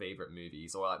be my favourite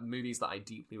movies, or like movies that I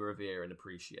deeply revere and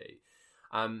appreciate.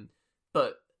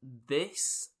 But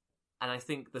this, and I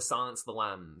think The Silence of the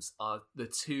Lambs, are the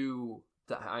two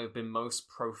that I have been most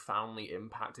profoundly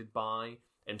impacted by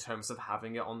in terms of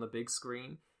having it on the big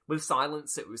screen. With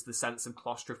Silence, it was the sense of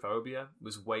claustrophobia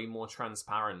was way more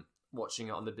transparent watching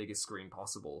it on the biggest screen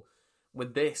possible.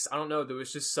 With this, I don't know, there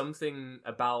was just something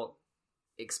about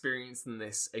experiencing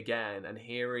this again and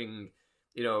hearing,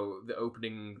 the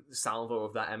opening salvo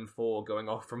of that M4 going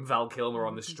off from Val Kilmer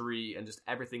on the street and just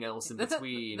everything else in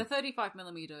between. The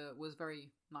 35mm was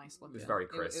very nice looking. It was very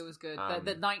crisp. It was good.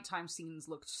 The nighttime scenes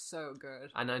looked so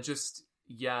good. And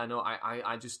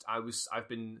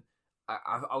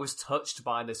I was touched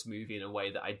by this movie in a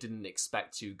way that I didn't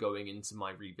expect to going into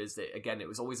my revisit. Again, it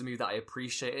was always a movie that I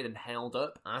appreciated and held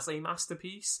up as a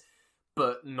masterpiece,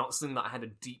 but not something that I had a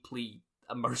deeply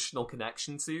emotional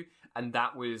connection to. And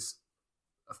that was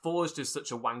forged is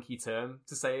such a wanky term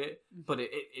to say it, but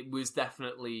it was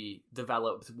definitely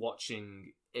developed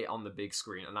watching it on the big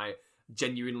screen. And I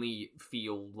genuinely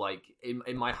feel like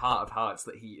in my heart of hearts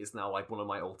that he is now like one of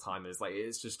my all-timers. Like,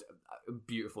 it's just a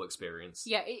beautiful experience.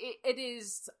 Yeah, it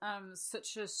is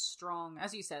such a strong,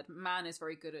 as you said, man is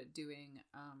very good at doing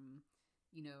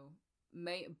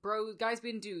guys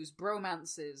being dudes,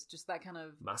 bromances, just that kind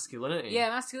of masculinity. Yeah,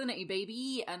 masculinity,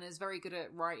 baby, and is very good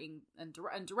at writing and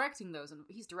directing those, and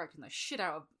he's directing the shit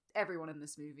out of everyone in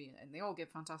this movie, and they all give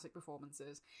fantastic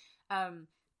performances.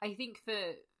 I think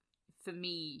for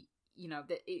me,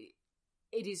 that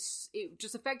it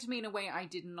just affected me in a way I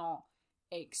did not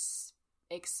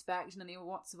expect in any way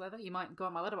whatsoever. You might go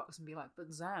on my letterbox and be like,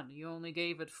 "But Zan, you only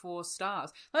gave it 4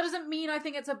 stars." That doesn't mean I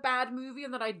think it's a bad movie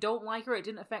and that I don't like her. It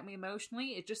didn't affect me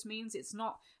emotionally. It just means it's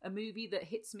not a movie that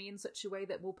hits me in such a way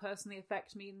that will personally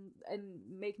affect me and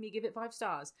make me give it 5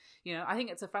 stars. I think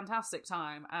it's a fantastic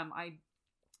time.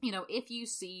 If you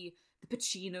see the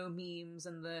Pacino memes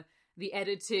and the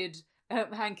edited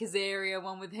Hank Azaria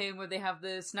one with him where they have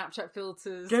the Snapchat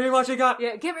filters. Give me what you got.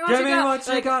 Yeah, give me what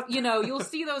you got. You'll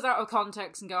see those out of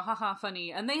context and go, haha,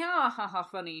 funny. And they are haha,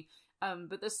 funny.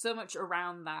 But there's so much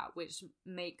around that which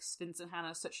makes Vincent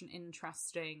Hanna such an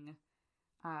interesting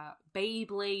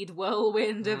Beyblade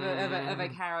whirlwind of a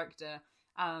character.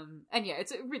 And yeah,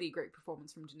 it's a really great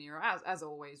performance from De Niro, as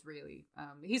always, really.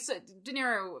 He's De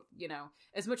Niro, you know,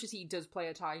 as much as he does play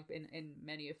a type in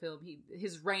many a film,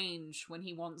 his range when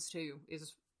he wants to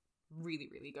is really,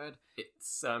 really good.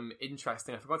 It's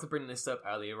interesting. I forgot to bring this up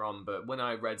earlier on, but when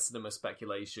I read Cinema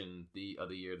Speculation the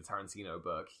other year, the Tarantino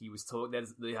book, he was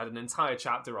they had an entire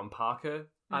chapter on Parker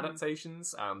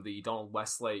adaptations, the Donald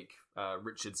Westlake,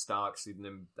 Richard Stark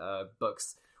pseudonym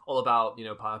books, all about, you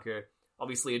know, Parker.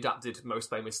 Obviously adapted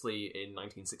most famously in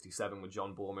 1967 with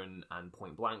John Boorman and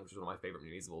Point Blank, which is one of my favourite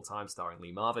movies of all time, starring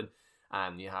Lee Marvin.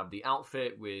 You have The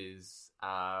Outfit with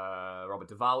Robert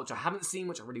Duvall, which I haven't seen,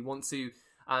 which I really want to.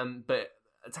 But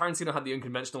Tarantino had the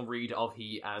unconventional read of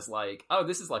Heat as like, oh,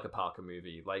 this is like a Parker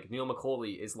movie. Like, Neil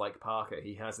McCauley is like Parker.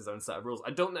 He has his own set of rules. I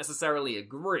don't necessarily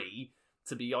agree,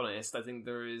 to be honest. I think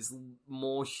there is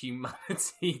more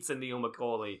humanity to Neil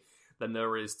McCauley than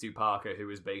there is to Parker, who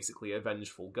is basically a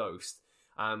vengeful ghost.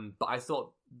 But I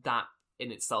thought that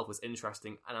in itself was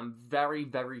interesting, and I'm very,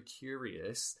 very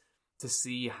curious to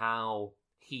see how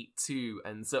Heat 2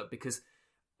 ends up, because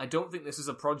I don't think this is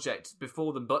a project,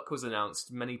 before the book was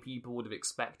announced, many people would have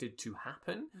expected to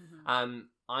happen.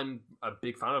 I'm a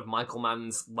big fan of Michael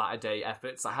Mann's latter-day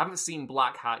efforts. I haven't seen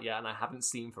Black Hat yet, and I haven't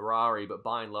seen Ferrari, but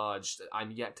by and large,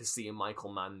 I'm yet to see a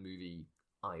Michael Mann movie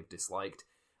I've disliked.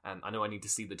 I know I need to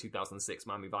see the 2006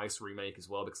 Miami Vice remake as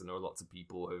well, because I know lots of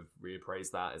people have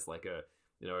reappraised that as like a,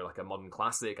 you know, like a modern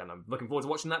classic, and I'm looking forward to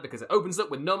watching that because it opens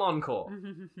up with Numb Encore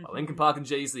by Linkin Park and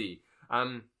Jay-Z.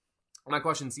 My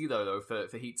question to you though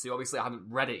for Heat 2, obviously I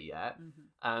haven't read it yet,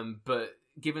 but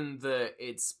given that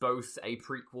it's both a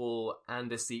prequel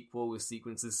and a sequel with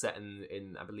sequences set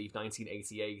in I believe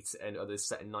 1988 and others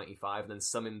set in 95 and then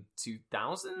some in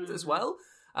 2000 as well,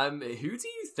 who do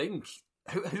you think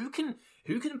who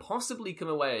can possibly come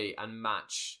away and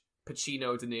match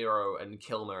Pacino, De Niro, and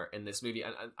Kilmer in this movie?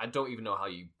 And I don't even know how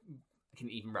you can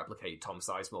even replicate Tom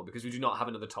Sizemore, because we do not have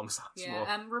another Tom Sizemore.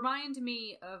 Yeah, remind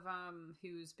me of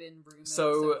who's been rumored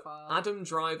so far. Adam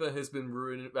Driver has been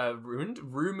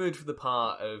rumored for the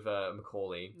part of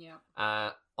Macaulay.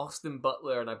 Yeah. Austin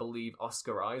Butler and I believe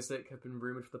Oscar Isaac have been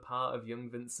rumored for the part of young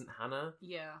Vincent Hanna.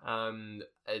 Yeah.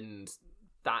 And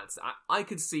that's I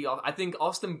could see. I think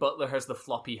Austin Butler has the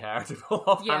floppy hair to pull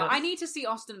off. Yeah, Hannah. I need to see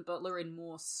Austin Butler in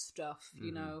more stuff.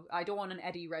 You know, I don't want an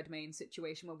Eddie Redmayne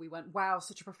situation where we went, "Wow,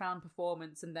 such a profound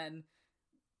performance," and then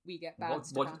we get bad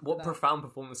stuff. What profound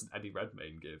performance did Eddie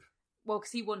Redmayne give? Well,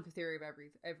 because he won for Theory of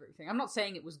Everything. I'm not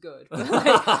saying it was good. But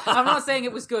I'm not saying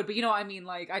it was good, but you know what I mean?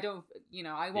 Like, I don't, you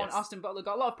know, I want Austin Butler,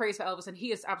 got a lot of praise for Elvis, and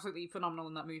he is absolutely phenomenal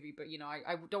in that movie, but, you know,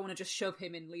 I don't want to just shove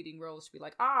him in leading roles to be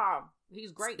like,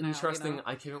 he's great now. Interesting, you know?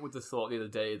 I came up with the thought the other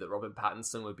day that Robert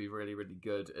Pattinson would be really, really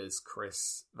good as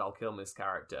Chris Val Kilmer's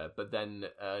character, but then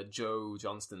Joe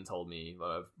Johnston told me,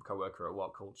 a co-worker at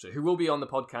What Culture, who will be on the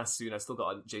podcast soon, I've still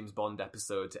got a James Bond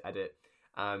episode to edit,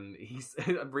 he's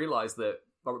realised that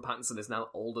Robert Pattinson is now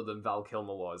older than Val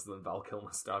Kilmer was when Val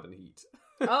Kilmer starred in Heat.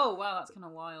 Oh, wow, that's kind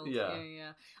of wild.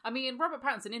 Yeah. I mean, Robert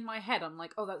Pattinson, in my head, I'm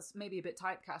like, oh, that's maybe a bit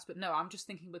typecast, but no, I'm just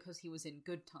thinking because he was in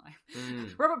Good Time.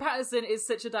 Robert Pattinson is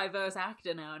such a diverse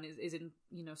actor now and is in,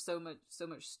 you know, so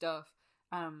much stuff.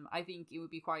 I think it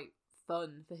would be quite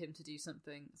fun for him to do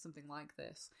something like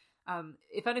this.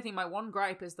 If anything, my one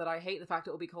gripe is that I hate the fact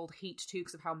it will be called Heat 2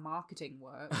 because of how marketing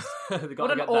works.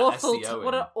 What an awful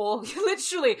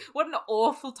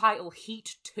title,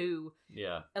 Heat 2.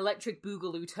 Yeah. Electric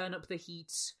Boogaloo, turn up the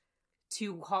heat.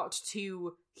 Too hot,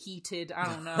 too heated. I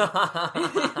don't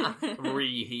know.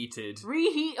 Reheated.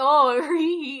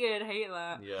 Reheated. Hate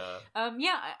that. Yeah.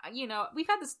 You know, we've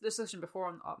had this discussion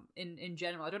before in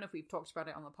general. I don't know if we've talked about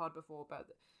it on the pod before, but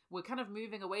we're kind of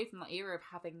moving away from that era of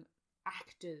having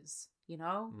actors, you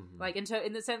know, like in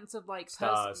the sense of like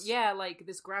stars. Like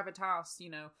this gravitas. You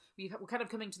know, we're kind of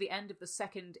coming to the end of the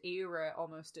second era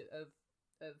almost of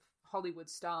Hollywood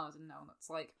stars, and now that's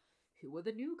like, who are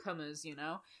the newcomers? You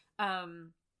know, so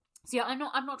yeah,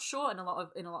 I'm not sure in a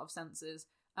lot of senses.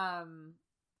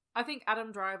 I think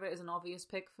Adam Driver is an obvious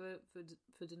pick for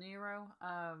De Niro.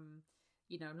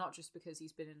 You know, not just because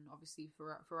he's been in, obviously,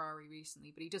 Ferrari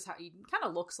recently, but he kind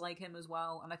of looks like him as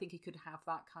well, and I think he could have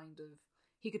that kind of,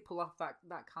 he could pull off that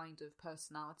kind of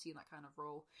personality and that kind of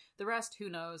role. The rest, who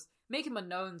knows? Make him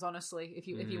unknowns, honestly, if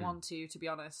you want to be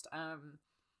honest, and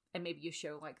maybe you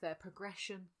show like their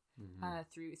progression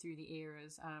through the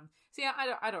eras. So yeah,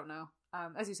 I don't know.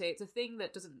 As you say, it's a thing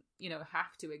that doesn't, you know,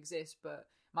 have to exist, but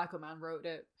Michael Mann wrote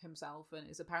it himself, and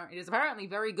it is apparently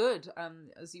very good.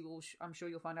 As you will, I'm sure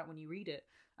you'll find out when you read it.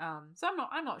 So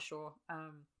I'm not sure.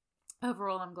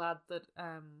 Overall, I'm glad that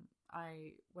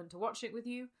I went to watch it with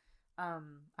you.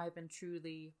 I've been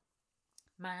truly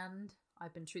manned.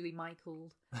 I've been truly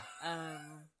Michaeled.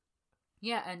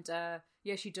 Yeah, and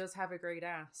she does have a great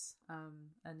ass,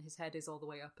 and his head is all the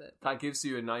way up it. That gives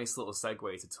you a nice little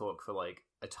segue to talk for like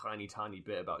a tiny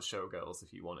bit about Showgirls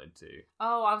if you wanted to.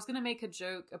 Oh, I was going to make a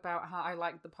joke about how I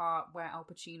liked the part where Al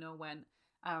Pacino went,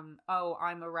 oh,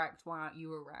 I'm erect, why aren't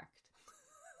you erect?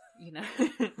 You know?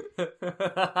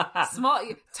 Small,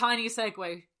 tiny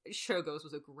segue. Showgirls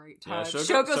was a great time. Yeah,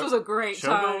 Showgirls was a great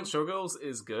time. Showgirls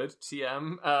is good,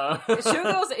 TM.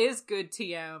 Showgirls is good,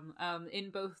 TM,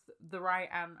 in both the right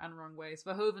and wrong ways.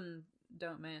 Verhoeven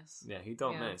don't miss. Yeah, he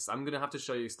don't miss. I'm going to have to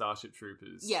show you Starship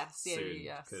Troopers soon,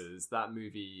 yes. Because that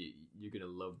movie, you're going to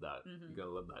love that. Mm-hmm. You're going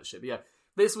to love that shit. But yeah,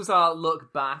 this was our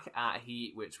look back at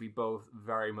Heat, which we both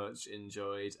very much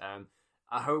enjoyed.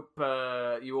 I hope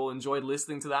you all enjoyed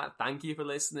listening to that. Thank you for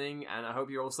listening, and I hope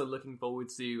you're also looking forward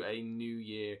to a new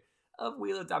year of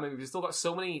Wheel of Damn movies. We've still got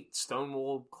so many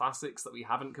Stonewall classics that we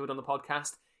haven't covered on the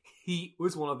podcast. Heat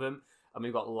was one of them, and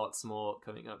we've got lots more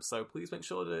coming up. So please make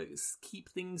sure to keep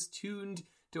things tuned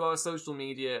to our social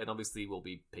media, and obviously we'll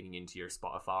be pinging into your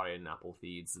Spotify and Apple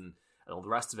feeds and all the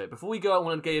rest of it. Before we go, I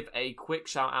want to give a quick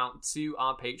shout out to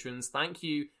our patrons. Thank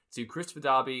you to Christopher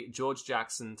Darby, George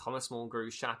Jackson, Thomas Mulgrew,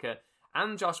 Shaka,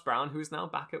 and Josh Brown, who is now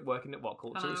back at working at What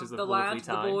Culture, which is a lovely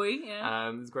time. The boy, yeah.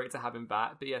 It's great to have him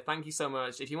back. But yeah, thank you so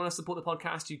much. If you want to support the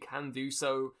podcast, you can do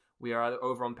so. We are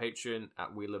over on Patreon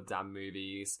at We Love Damn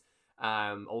Movies.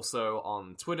 Also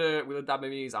on Twitter, We Love Damn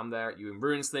Movies. I'm there at Ewan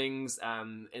Ruins Things.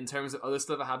 In terms of other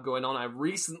stuff I have going on, I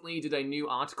recently did a new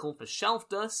article for Shelf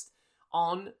Dust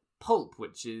on Pulp,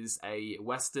 which is a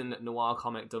Western noir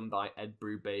comic done by Ed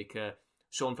Brubaker,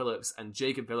 Sean Phillips, and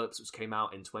Jacob Phillips, which came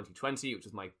out in 2020, which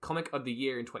was my comic of the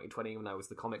year in 2020 when I was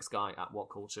the comics guy at What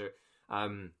Culture. I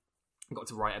got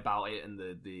to write about it in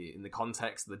the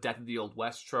context of the Death of the Old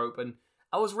West trope, and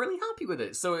I was really happy with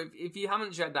it. So if you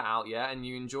haven't checked that out yet, and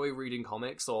you enjoy reading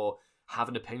comics or have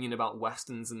an opinion about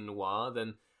westerns and noir,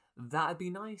 then that'd be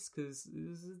nice, because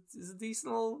it's a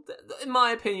decent little, in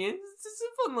my opinion, it's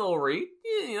a fun little read.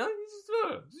 You know,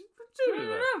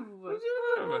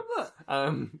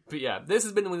 but yeah, this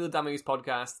has been the Wheel of Damn Movies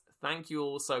podcast. Thank you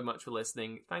all so much for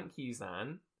listening. Thank you,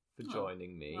 Zan, for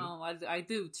joining me. Oh, I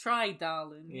do try,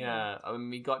 darling. Yeah, I mean,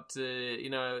 we got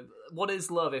to, what is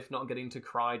love if not getting to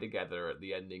cry together at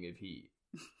the ending of Heat?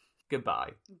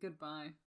 Goodbye. Goodbye.